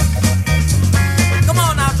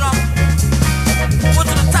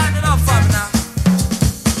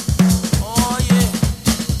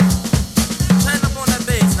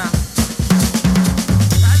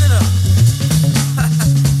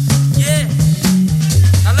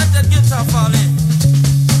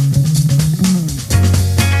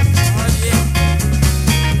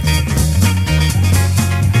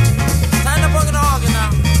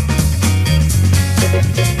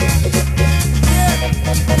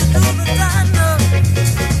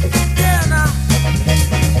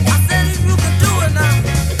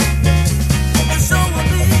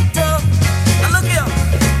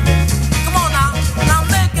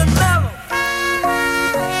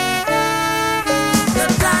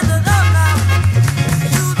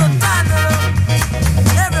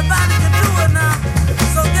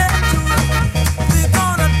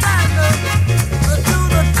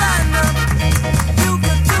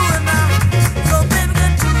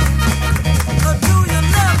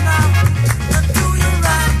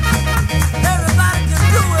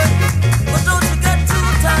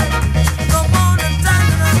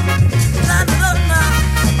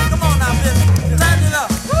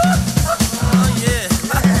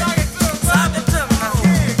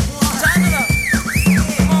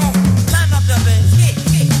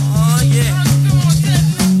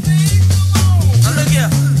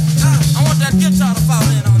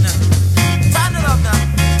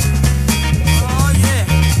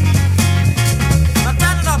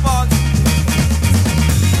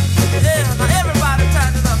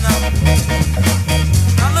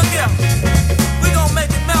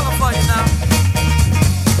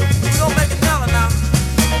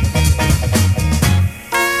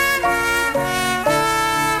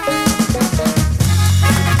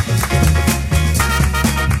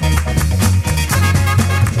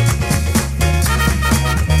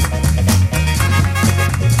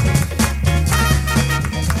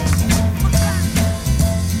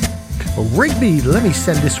 Rigby, let me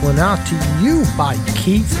send this one out to you by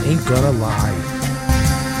Keith, Ain't Gonna Lie.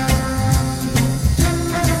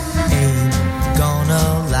 Ain't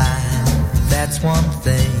gonna lie, that's one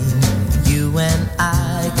thing you and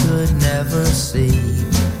I could never see.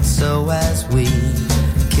 So as we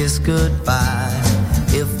kiss goodbye,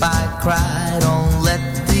 if I cry, don't let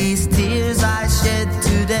these tears I shed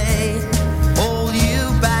today hold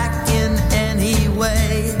you back in any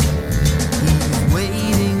way. He's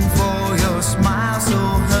waiting for your smile, so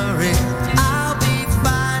hurry. I'll be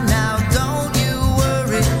fine now, don't you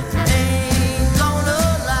worry. Ain't gonna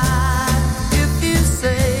lie if you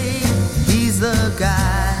say he's the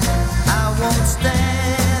guy. I won't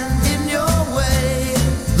stand in your way,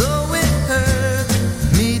 though it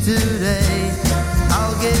hurts me today.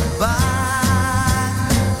 I'll get by.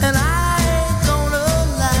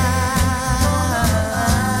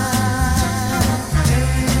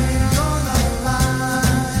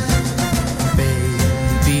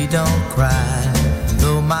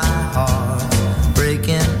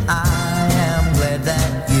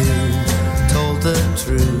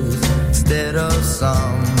 Instead of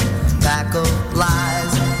some pack of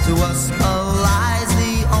lies, to us a lie's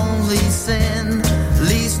the only sin.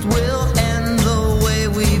 Least we'll end the way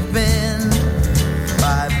we've been,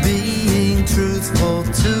 by being truthful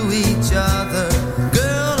to each other.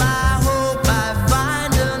 Girl, I hope I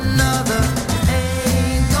find another.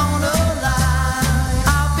 Ain't gonna lie,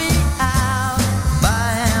 I'll be out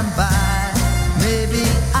by and by. Maybe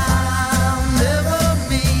I'll never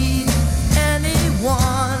meet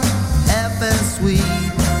anyone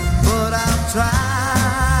sweet, but I'll try.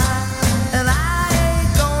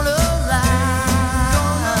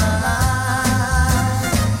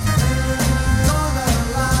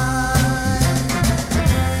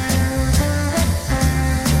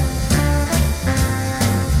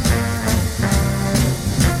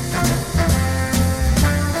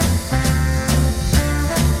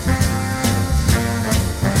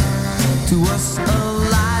 To us a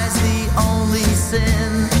lie's the only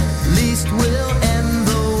sin. Least we'll end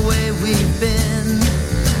the way we've been,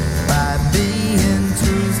 by being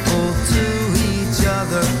truthful to each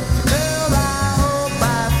other. Girl, I hope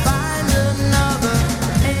I find another.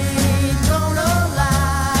 Ain't gonna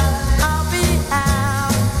lie, I'll be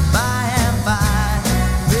out by and by.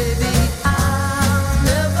 Baby, I'll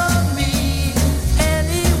never meet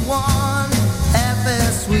anyone half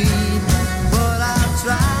as sweet, but I'll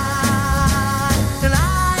try.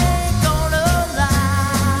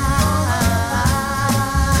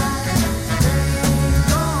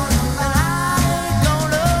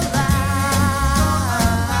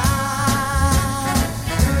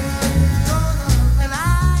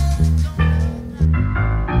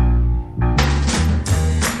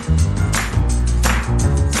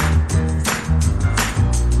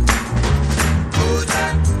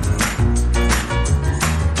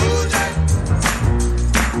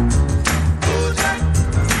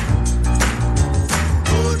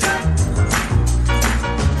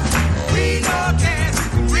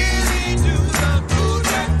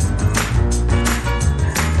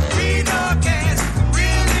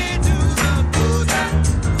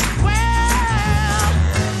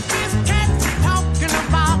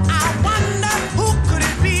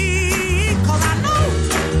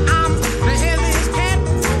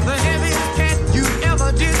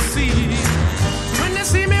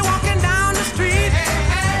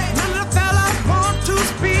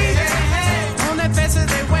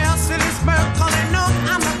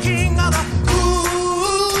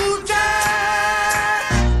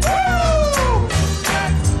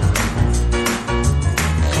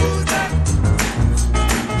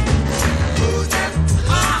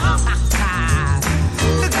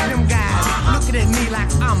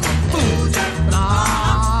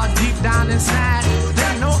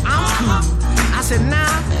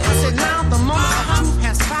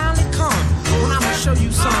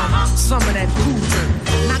 Some of that cool.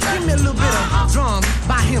 Now give me a little bit of drums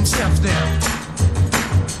by himself there.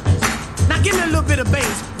 Now give me a little bit of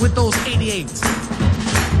bass with those 88s.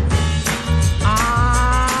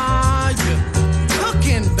 Ah, you're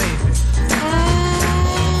cooking, baby.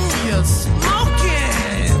 You're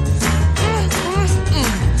smoking.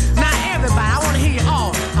 Now everybody, I want to hear you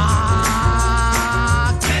all.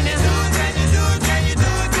 Can you do it? Can you do it? Can you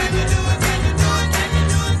do it? Can you do it? Can you do it? Can you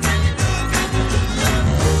do it? Can you do it?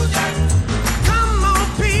 Can you do it? Come on,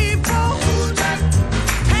 people.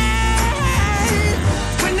 Hey,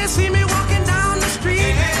 when they see me walking down the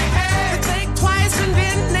street, they think twice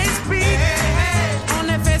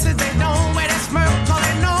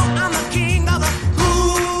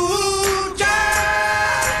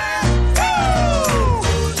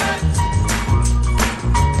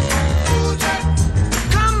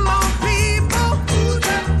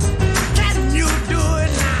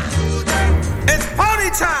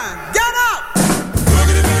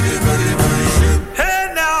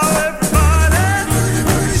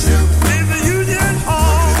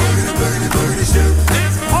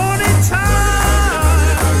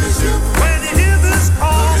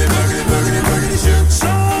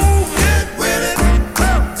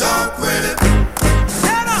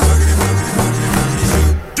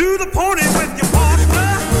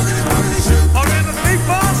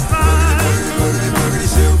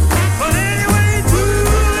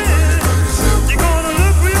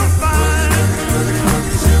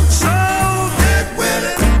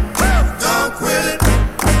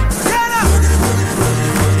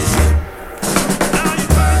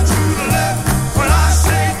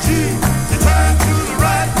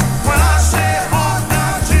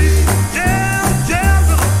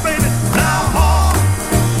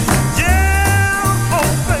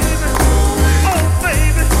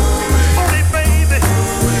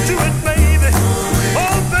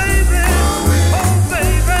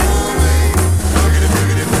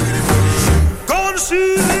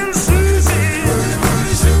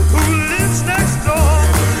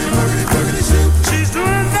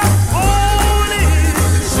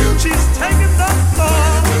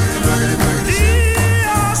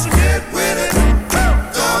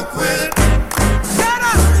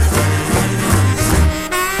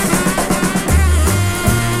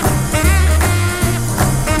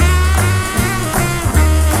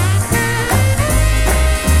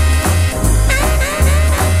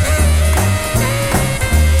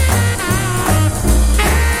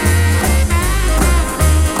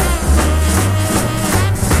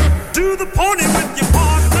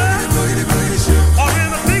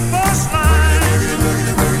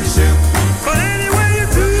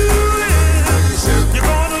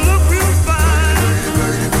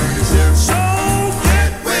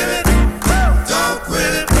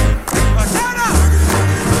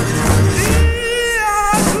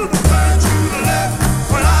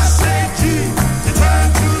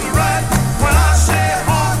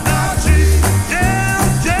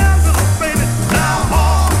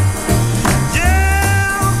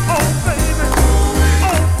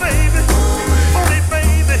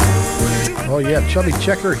yeah, Chubby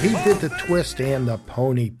Checker, he did the twist and the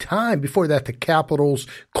pony time. Before that, the Capitals,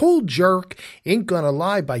 Cool Jerk, Ain't Gonna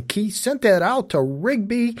Lie by Keith. Sent that out to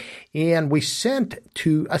Rigby, and we sent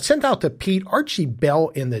out to Pete, Archie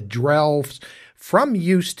Bell and the Drells from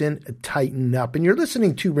Houston, Tighten Up. And you're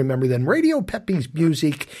listening to Remember Then Radio, Pepe's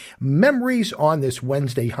Music Memories on this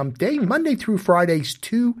Wednesday hump day, Monday through Fridays,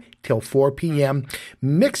 2 till 4 p.m.,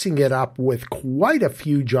 mixing it up with quite a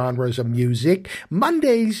few genres of music.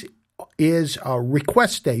 Mondays is a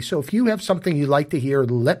request day. So if you have something you'd like to hear,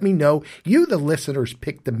 let me know. You, the listeners,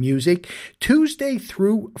 pick the music. Tuesday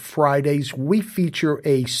through Fridays, we feature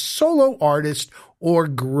a solo artist or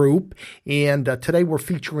group. And today we're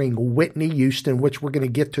featuring Whitney Houston, which we're going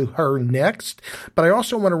to get to her next. But I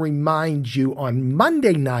also want to remind you on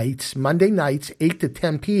Monday nights, 8 to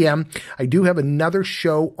 10 p.m., I do have another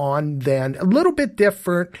show on then, a little bit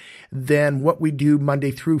different than what we do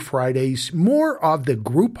Monday through Fridays. More of the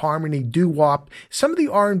group harmony doo-wop, some of the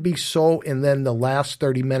R&B soul, and then the last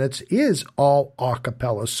 30 minutes is all a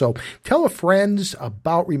cappella. So tell a friends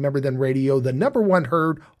about Remember Then Radio, the number one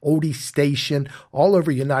heard oldie station all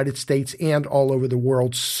over the United States and all over the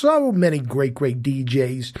world. So many great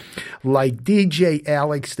DJs like DJ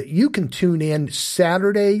Alex that you can tune in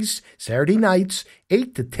Saturday nights,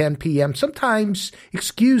 8 to 10 p.m. Sometimes,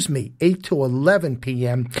 8 to 11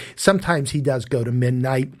 p.m. Sometimes he does go to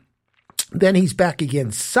midnight. Then he's back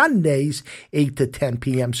again Sundays, 8 to 10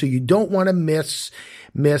 p.m. So you don't want to miss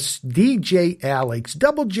DJ Alex.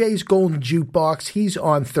 Double J's Golden Jukebox. He's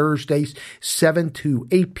on Thursdays, 7 to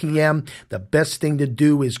 8 p.m. The best thing to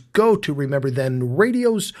do is go to Remember Then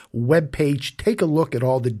Radio's webpage. Take a look at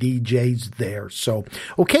all the DJs there. So,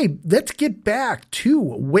 okay, let's get back to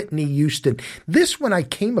Whitney Houston. This one I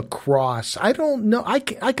came across. I don't know. I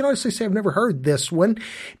can honestly say I've never heard this one,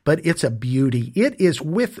 but it's a beauty. It is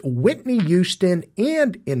with Whitney Houston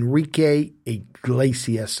and Enrique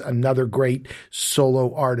Iglesias, another great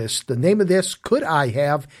solo artist. The name of this, Could I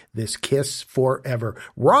Have This Kiss Forever?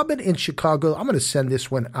 Robin in Chicago, I'm going to send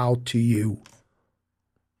this one out to you.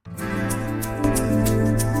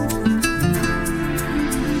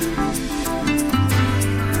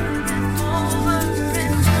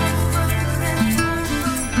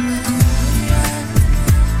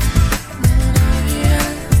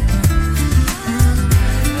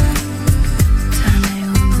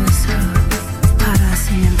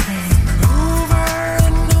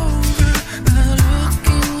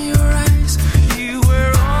 You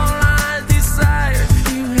were all I desired.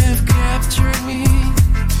 You have captured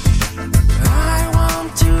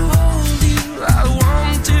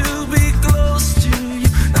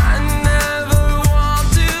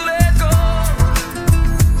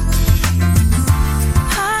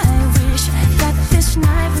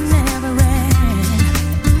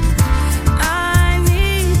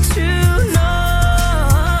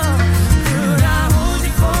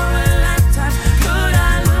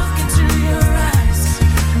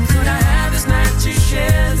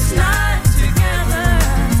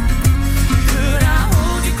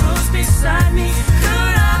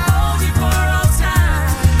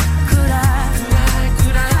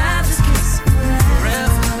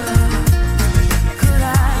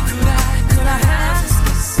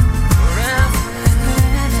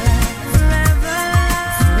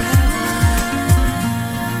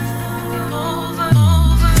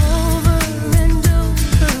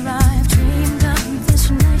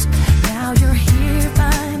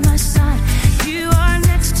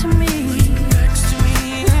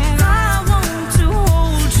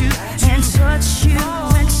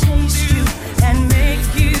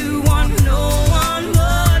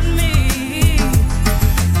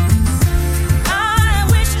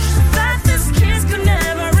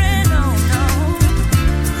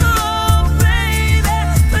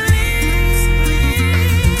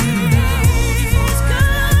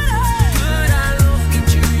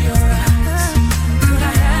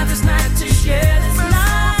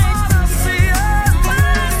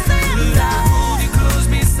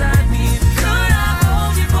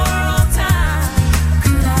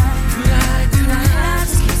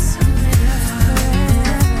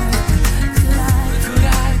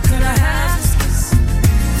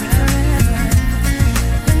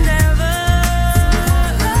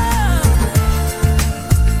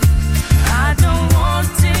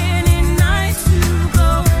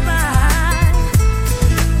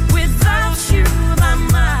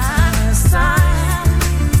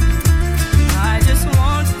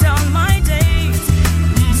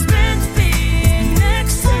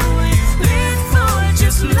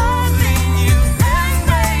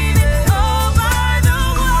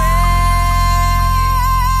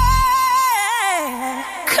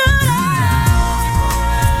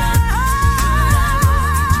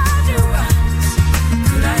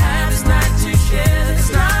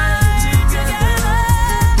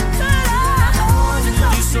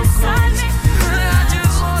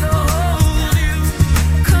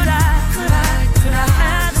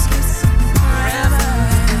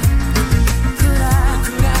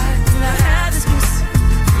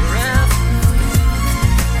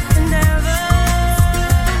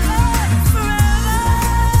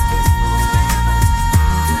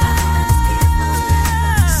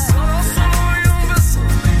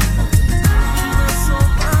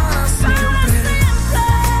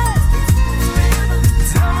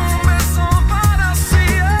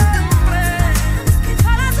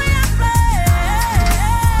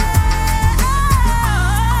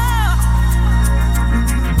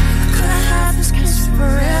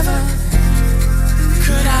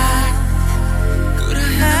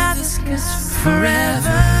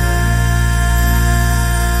forever.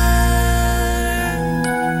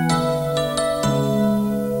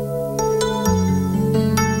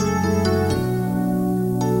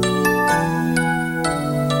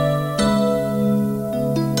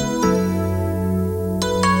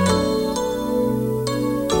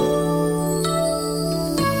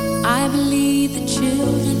 I believe the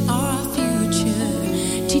children are our future.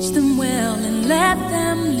 Teach them well and let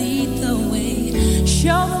them lead the way.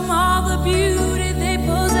 Show them all the beauty they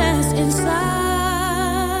possess inside.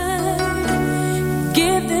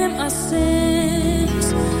 Give them a sense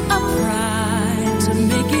of pride to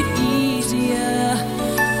make it easier.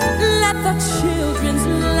 Let the children's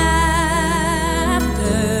laughter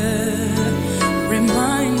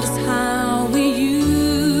remind us how we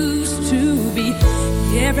used to be.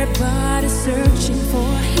 Everybody's searching for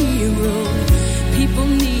a hero. People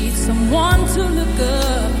need someone to look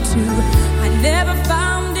up to. I never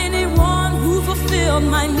found anyone who fulfilled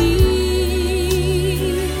my needs.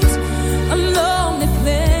 A lonely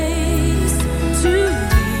place to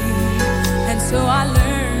be. And so I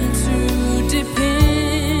learned to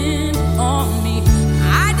depend on me.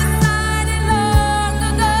 I decided long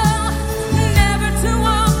ago never to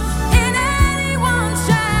walk in anyone's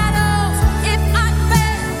shadows. If I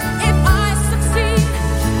fail, if I succeed,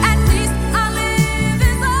 at least I live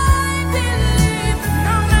as I believe.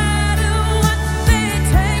 No matter what they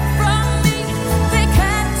take from me, they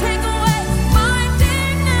can't take away my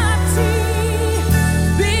dignity.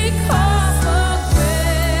 Because the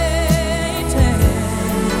greatest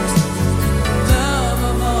love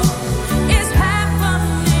of all is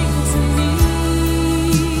happening to me.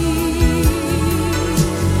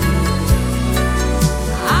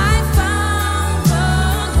 I found the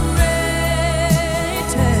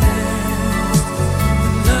greatest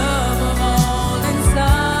love of all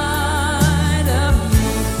inside of me.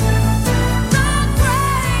 The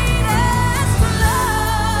greatest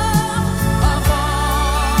love of all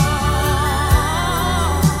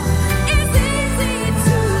is easy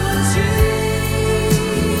to achieve.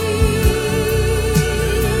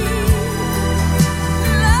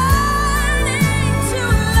 Learning to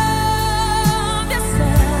love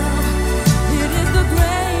yourself, it is the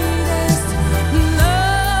greatest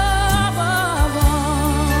love of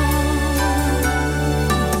all.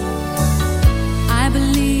 I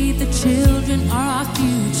believe the children are our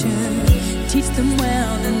future. Teach them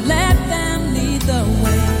well and let them lead the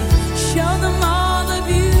way. Show them all the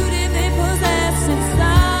beauty they possess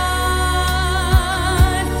inside.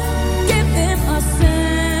 Give them a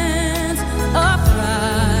sense of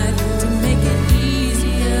pride to make it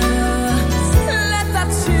easier. Let the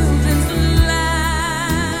children's laughter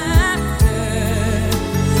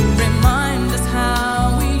remind us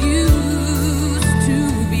how we used to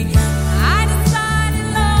be. I decided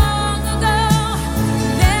long ago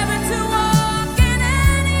never to walk in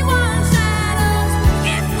anyone's shadows.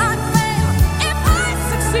 If I fail, if I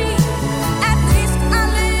succeed, at least I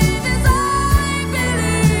live as I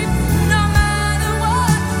believe. No matter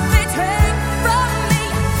what they take from me,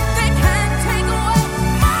 they can't take away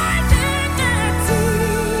my dignity.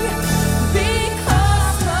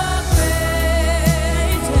 Because the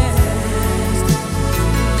greatest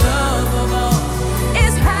love of all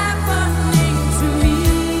is happening to me.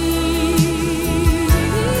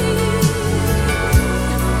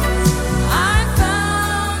 I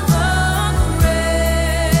found the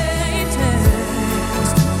greatest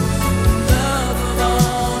love of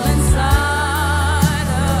all inside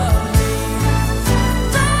of me.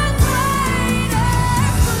 The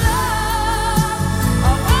greatest love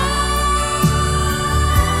of all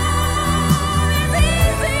is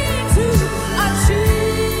easy to achieve.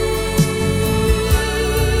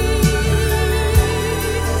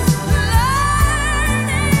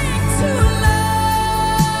 Learning to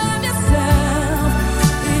love yourself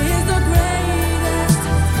is the greatest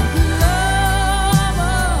love of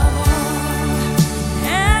all.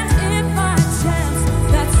 And if by chance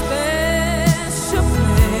that special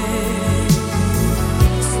place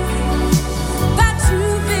that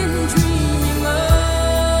you've been dreaming of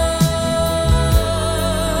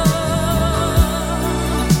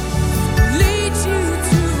leads you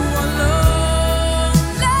to a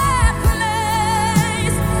lonely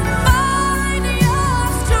place, find your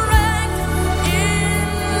strength in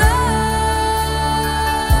love.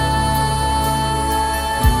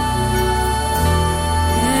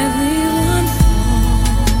 Everyone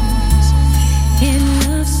falls in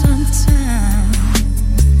love sometimes.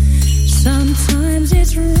 Sometimes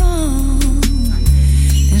it's wrong,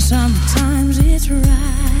 and sometimes it's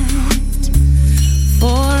right.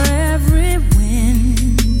 For every win,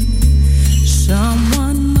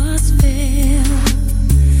 someone must fail.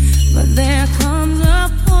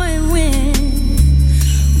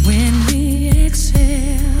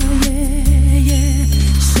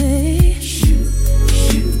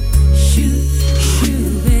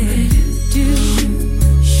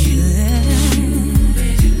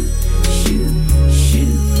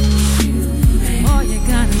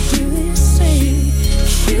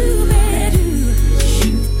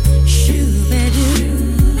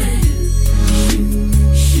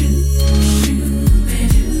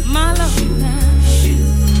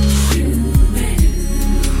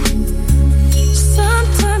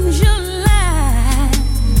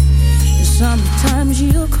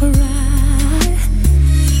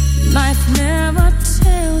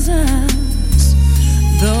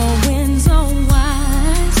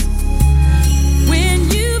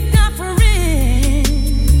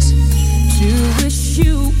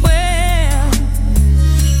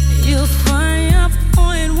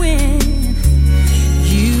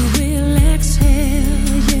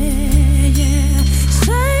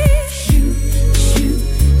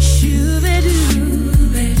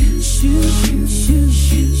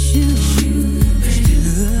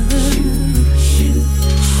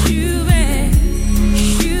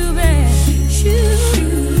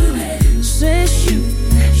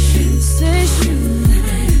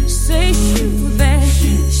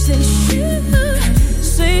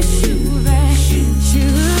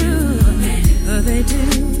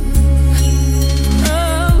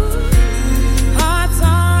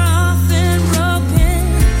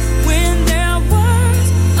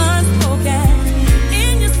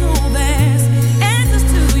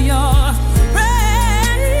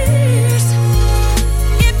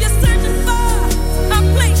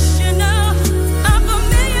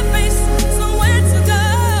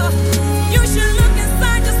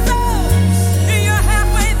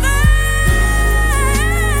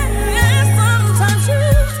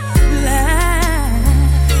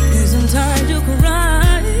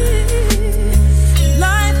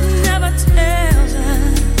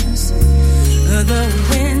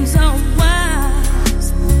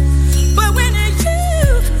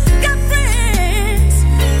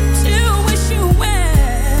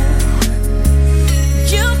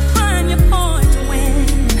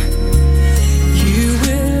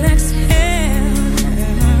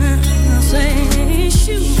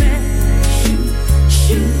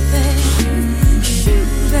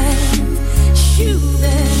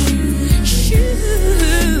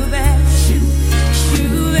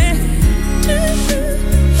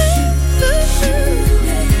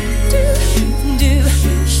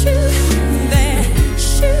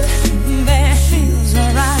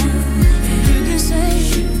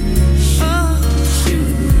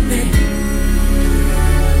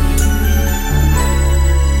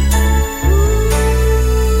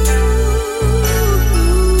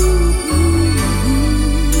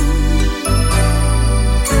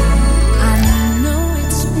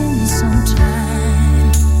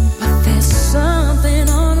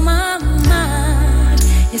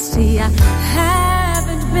 See, I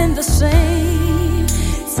haven't been the same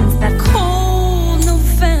since that cold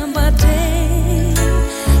November day.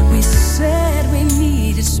 We said we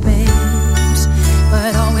needed space,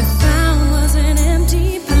 but all we found was an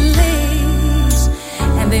empty place.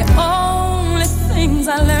 And the only things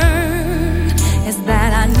I learned is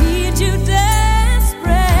that I need you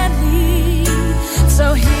desperately.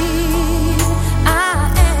 So here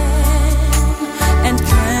I am, and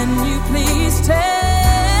can you please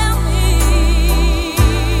tell me,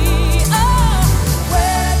 oh,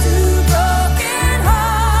 where do broken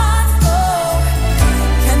hearts go?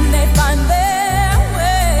 Can they find their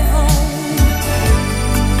way home?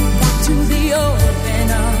 Back to the open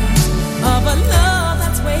arms of a love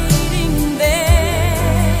that's waiting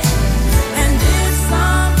there. And if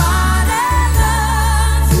somebody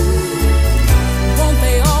loves you, won't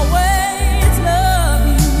they always love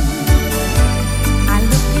you? I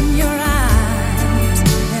look in your eyes,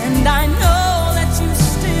 and I know that you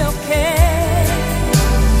still care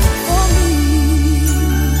for me.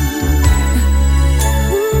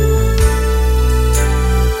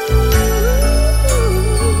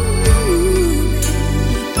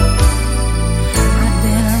 I've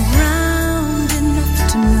been around enough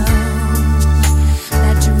to know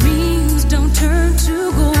that dreams don't turn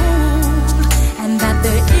to gold, and that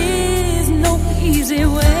there is no easy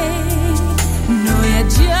way. No, you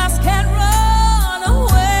just can't run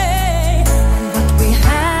away. And what we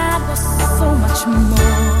had was so much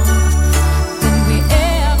more than we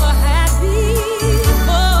ever had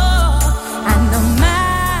before. And no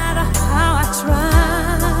matter how I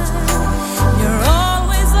try, you're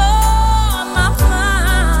always on my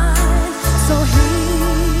mind. So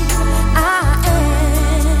here I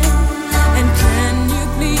am, and can you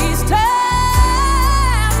please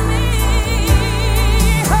tell me,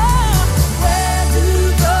 oh, where do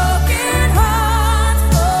broken hearts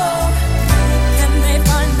go? Can they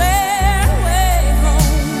find their way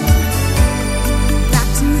home? Back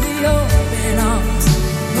to the open arms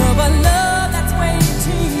of a love that's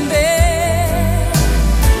waiting there.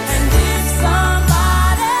 And if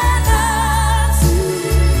somebody loves you,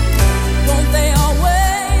 won't they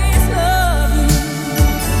always love you?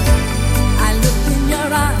 I look in your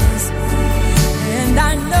eyes, and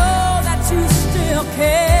I know that you still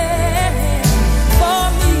care for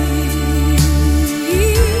me.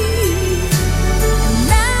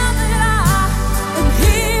 Now that I am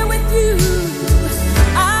here with you,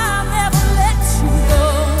 I'll never let you go.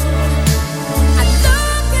 I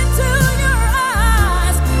look into your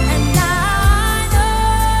eyes, and now I know.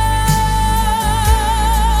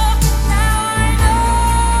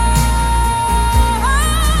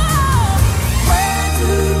 Where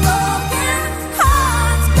do broken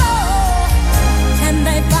hearts go? Can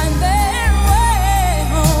they find their way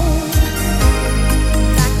home?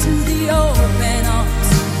 Back to the open arms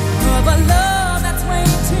of a love that's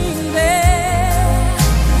waiting there.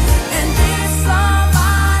 And if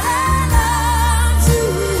somebody loves you,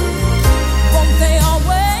 won't they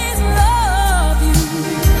always love you?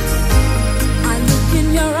 I look in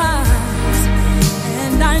your eyes,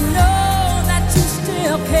 and I know that you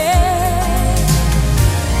still care.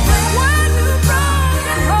 Where do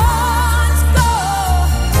broken hearts go?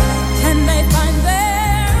 Can they find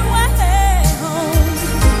their way home?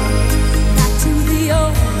 Back to the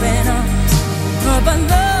open arms of a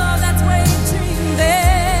love that's waiting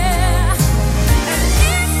there. And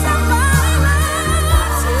if somebody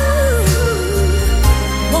loves you,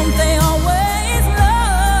 won't they always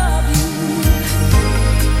love you?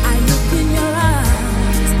 I look in your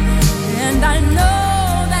eyes, and I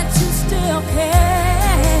know that you still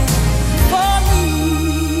care for me.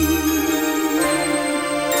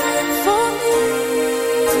 For me.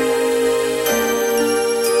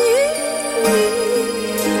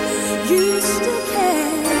 You still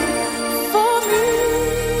care for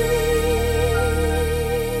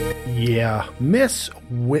me. Yeah, Miss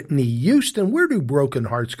Whitney Houston. Where do broken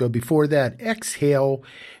hearts go? Before that, Exhale,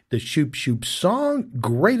 the Shoop Shoop song,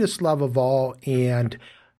 Greatest Love of All, and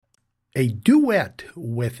a duet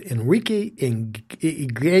with Enrique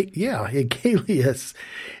Iglesias,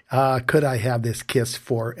 Could I Have This Kiss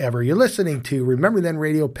Forever? You're listening to Remember Then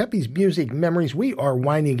Radio, Pepe's Music Memories. We are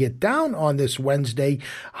winding it down on this Wednesday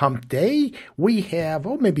hump day. We have,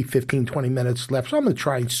 maybe 15, 20 minutes left, so I'm going to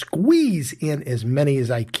try and squeeze in as many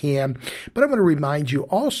as I can. But I'm going to remind you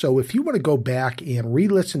also, if you want to go back and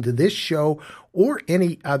re-listen to this show or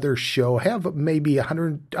any other show, have maybe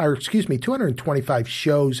 225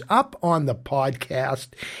 shows up on the podcast.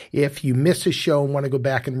 If you miss a show and want to go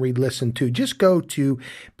back and re-listen to, just go to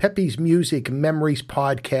Pepe's Music Memories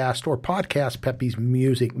podcast or podcast Pepe's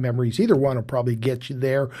Music Memories. Either one will probably get you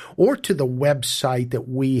there, or to the website that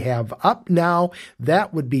we have up now.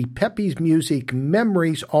 That would be Pepe's Music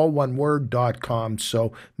Memories, all one word.com.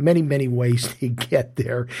 So many, many ways to get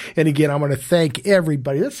there. And again, I want to thank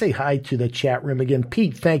everybody. Let's say hi to the chat room again.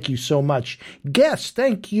 Pete, thank you so much. Guest,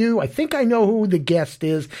 thank you. I think I know who the guest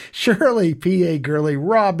is. Shirley, P.A. Gurley,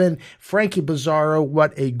 Robin, Frankie Bizarro.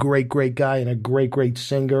 What a great, great guy and a great, great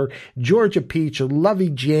singer. Georgia Peach, Lovey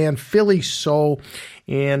Jan, Philly Soul.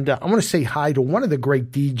 And I want to say hi to one of the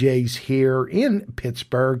great DJs here in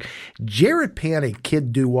Pittsburgh, Jared Panic,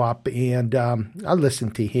 Kid Doo-Wop. And I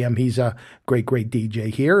listen to him. He's a great, great DJ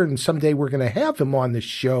here. And someday we're going to have him on the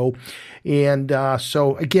show. And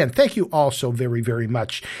so, again, thank you all so very, very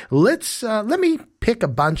much. Let me pick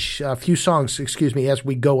a few songs, as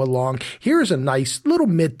we go along. Here's a nice little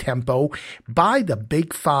mid-tempo by the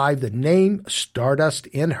Big Five, the name Stardust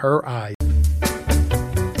in Her Eyes.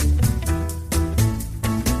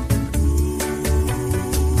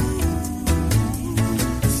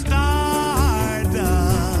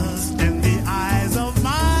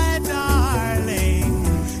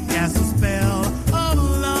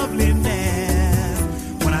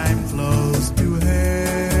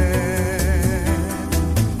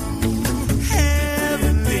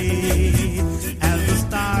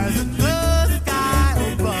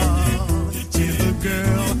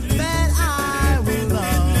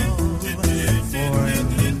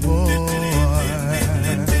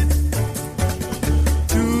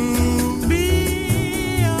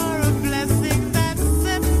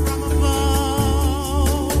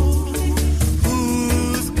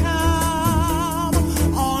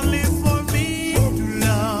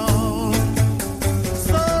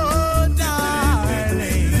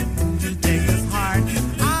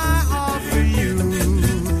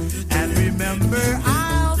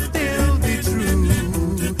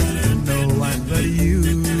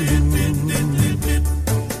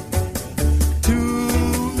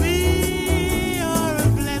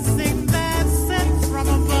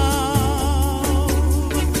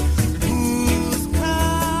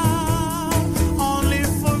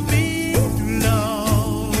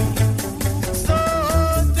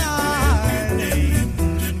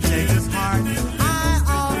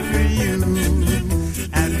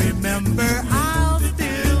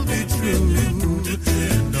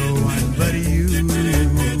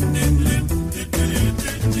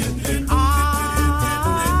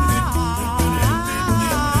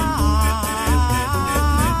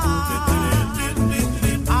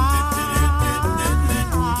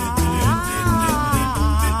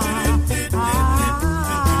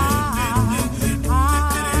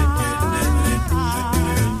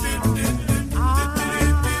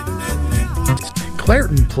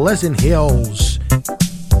 Clairton, Pleasant Hills,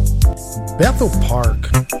 Bethel Park,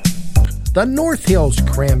 the North Hills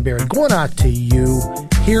Cranberry. Going out to you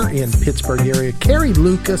here in Pittsburgh area. Carrie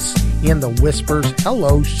Lucas in the Whispers.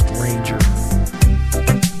 Hello, Stranger.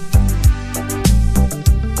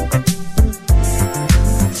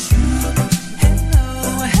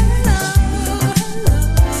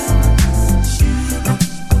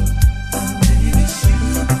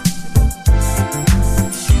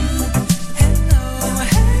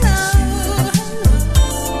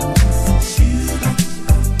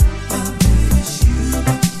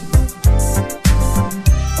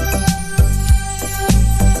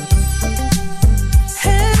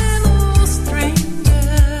 Hello,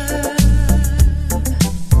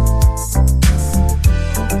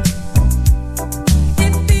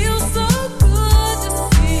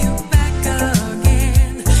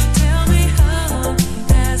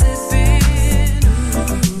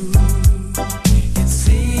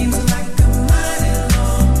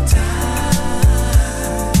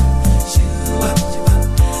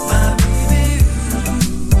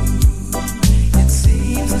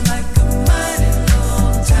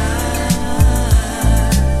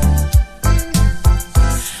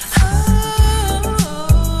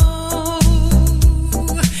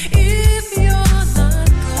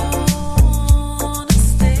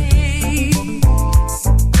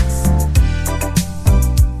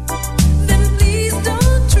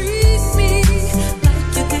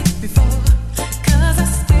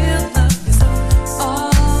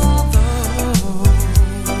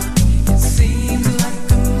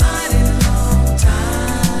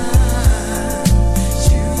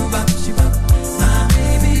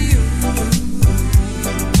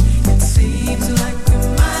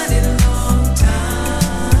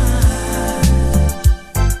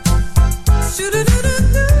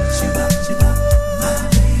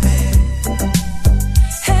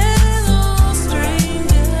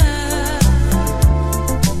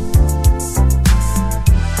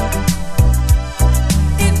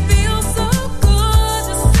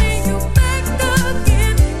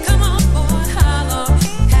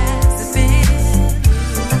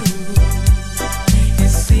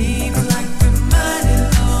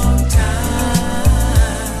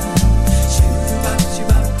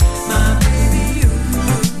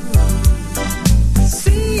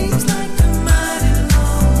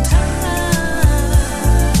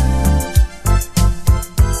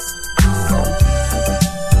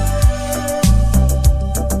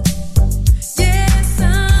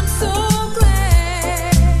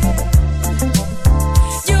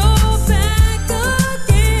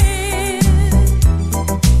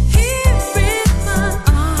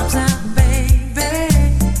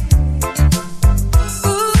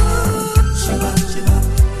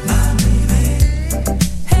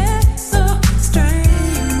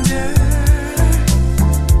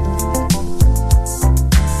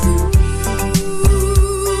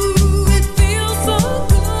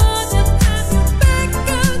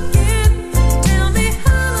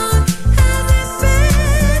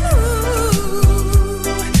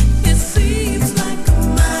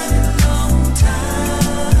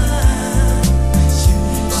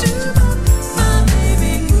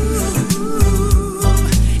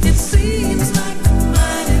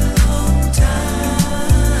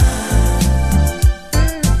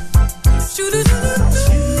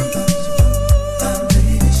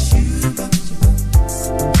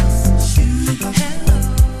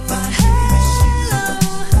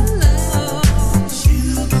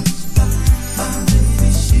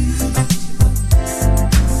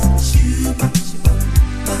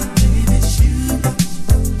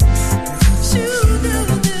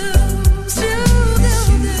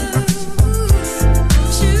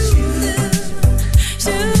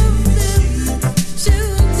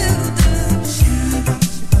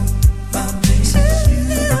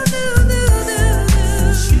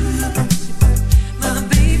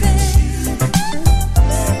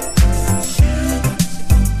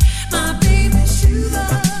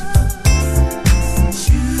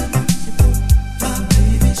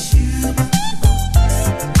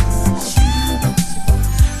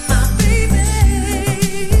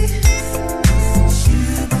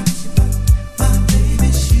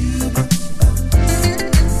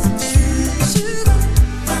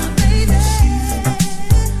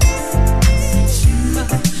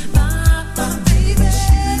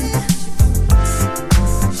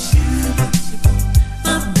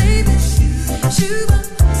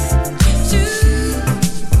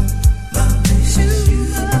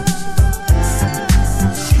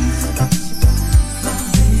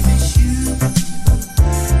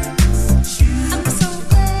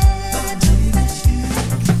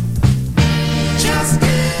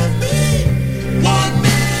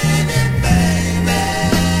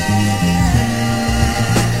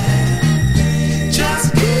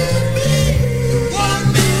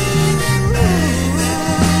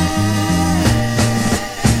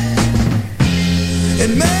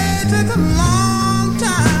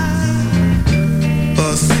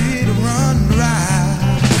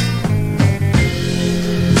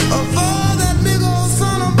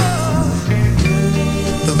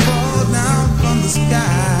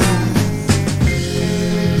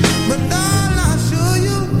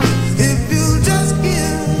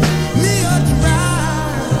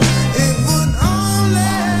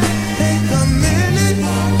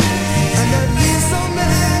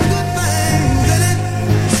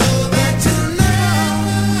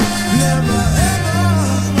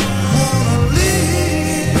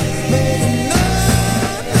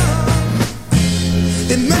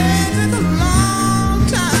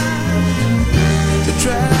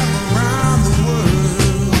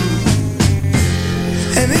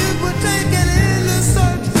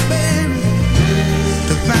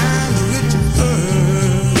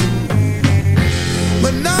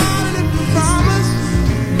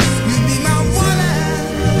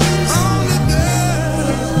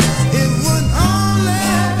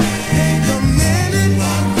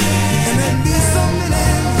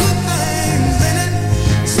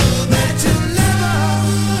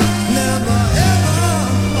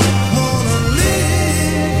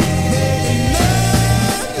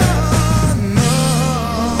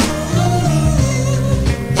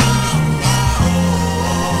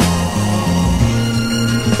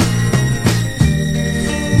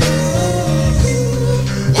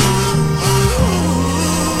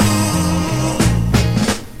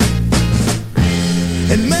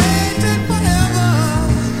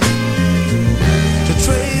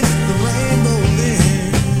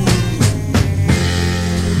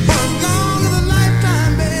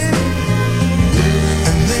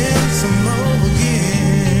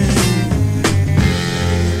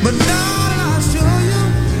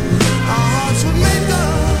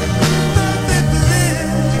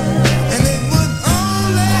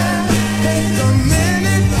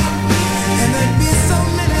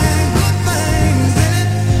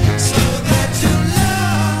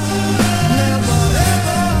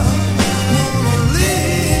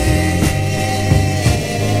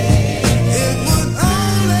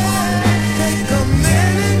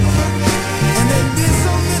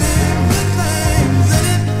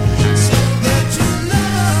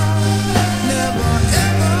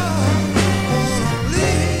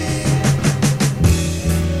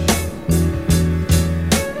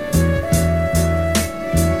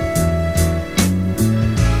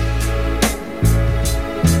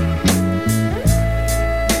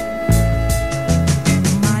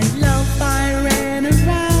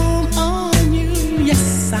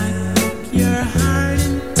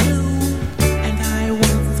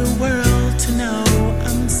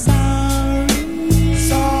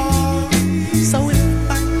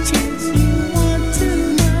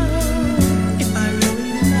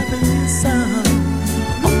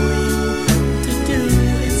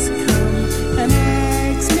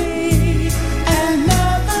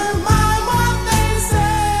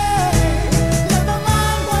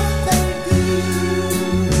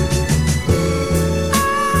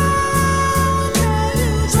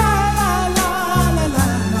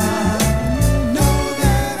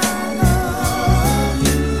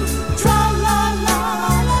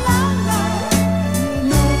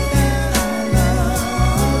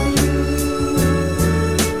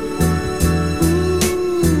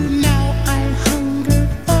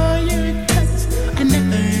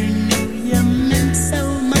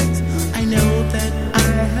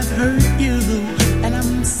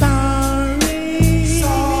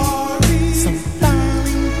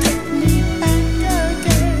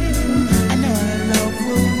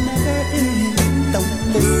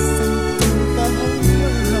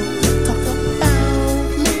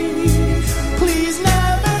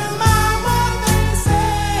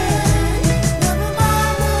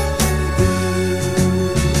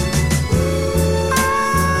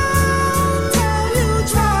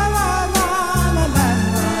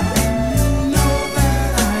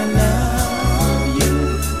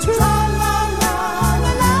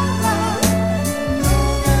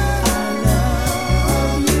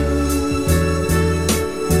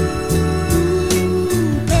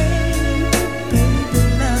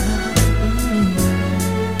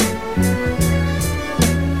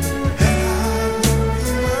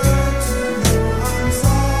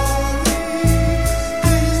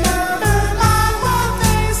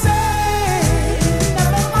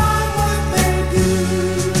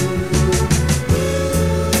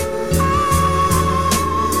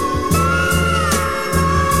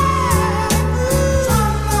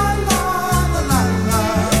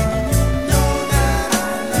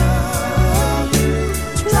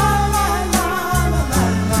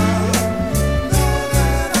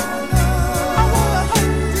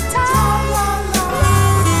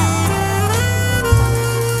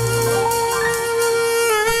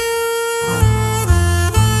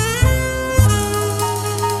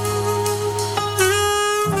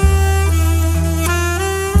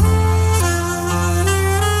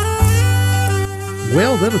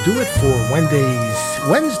 Well, that'll do it for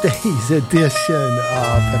Wednesday's edition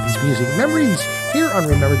of Peppy's Music Memories here on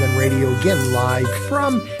Remember Then Radio, again live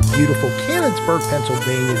from beautiful Canonsburg,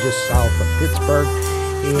 Pennsylvania, just south of Pittsburgh.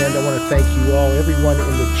 And I want to thank you all, everyone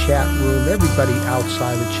in the chat room, everybody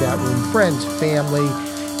outside the chat room, friends, family.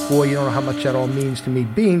 Boy, you don't know how much that all means to me.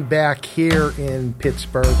 Being back here in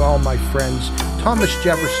Pittsburgh, all my friends, Thomas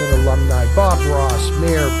Jefferson alumni, Bob Ross,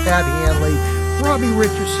 Mayor Pat Hanley, Robbie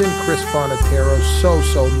Richardson, Chris Bonatero,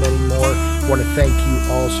 so many more. I want to thank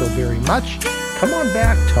you all so very much. Come on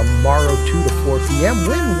back tomorrow 2 to 4 p.m.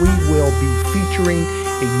 when we will be featuring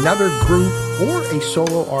another group or a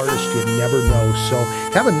solo artist you never know. So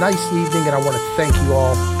have a nice evening, and I want to thank you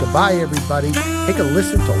all. Goodbye, everybody. Take a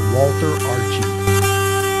listen to Walter Archie.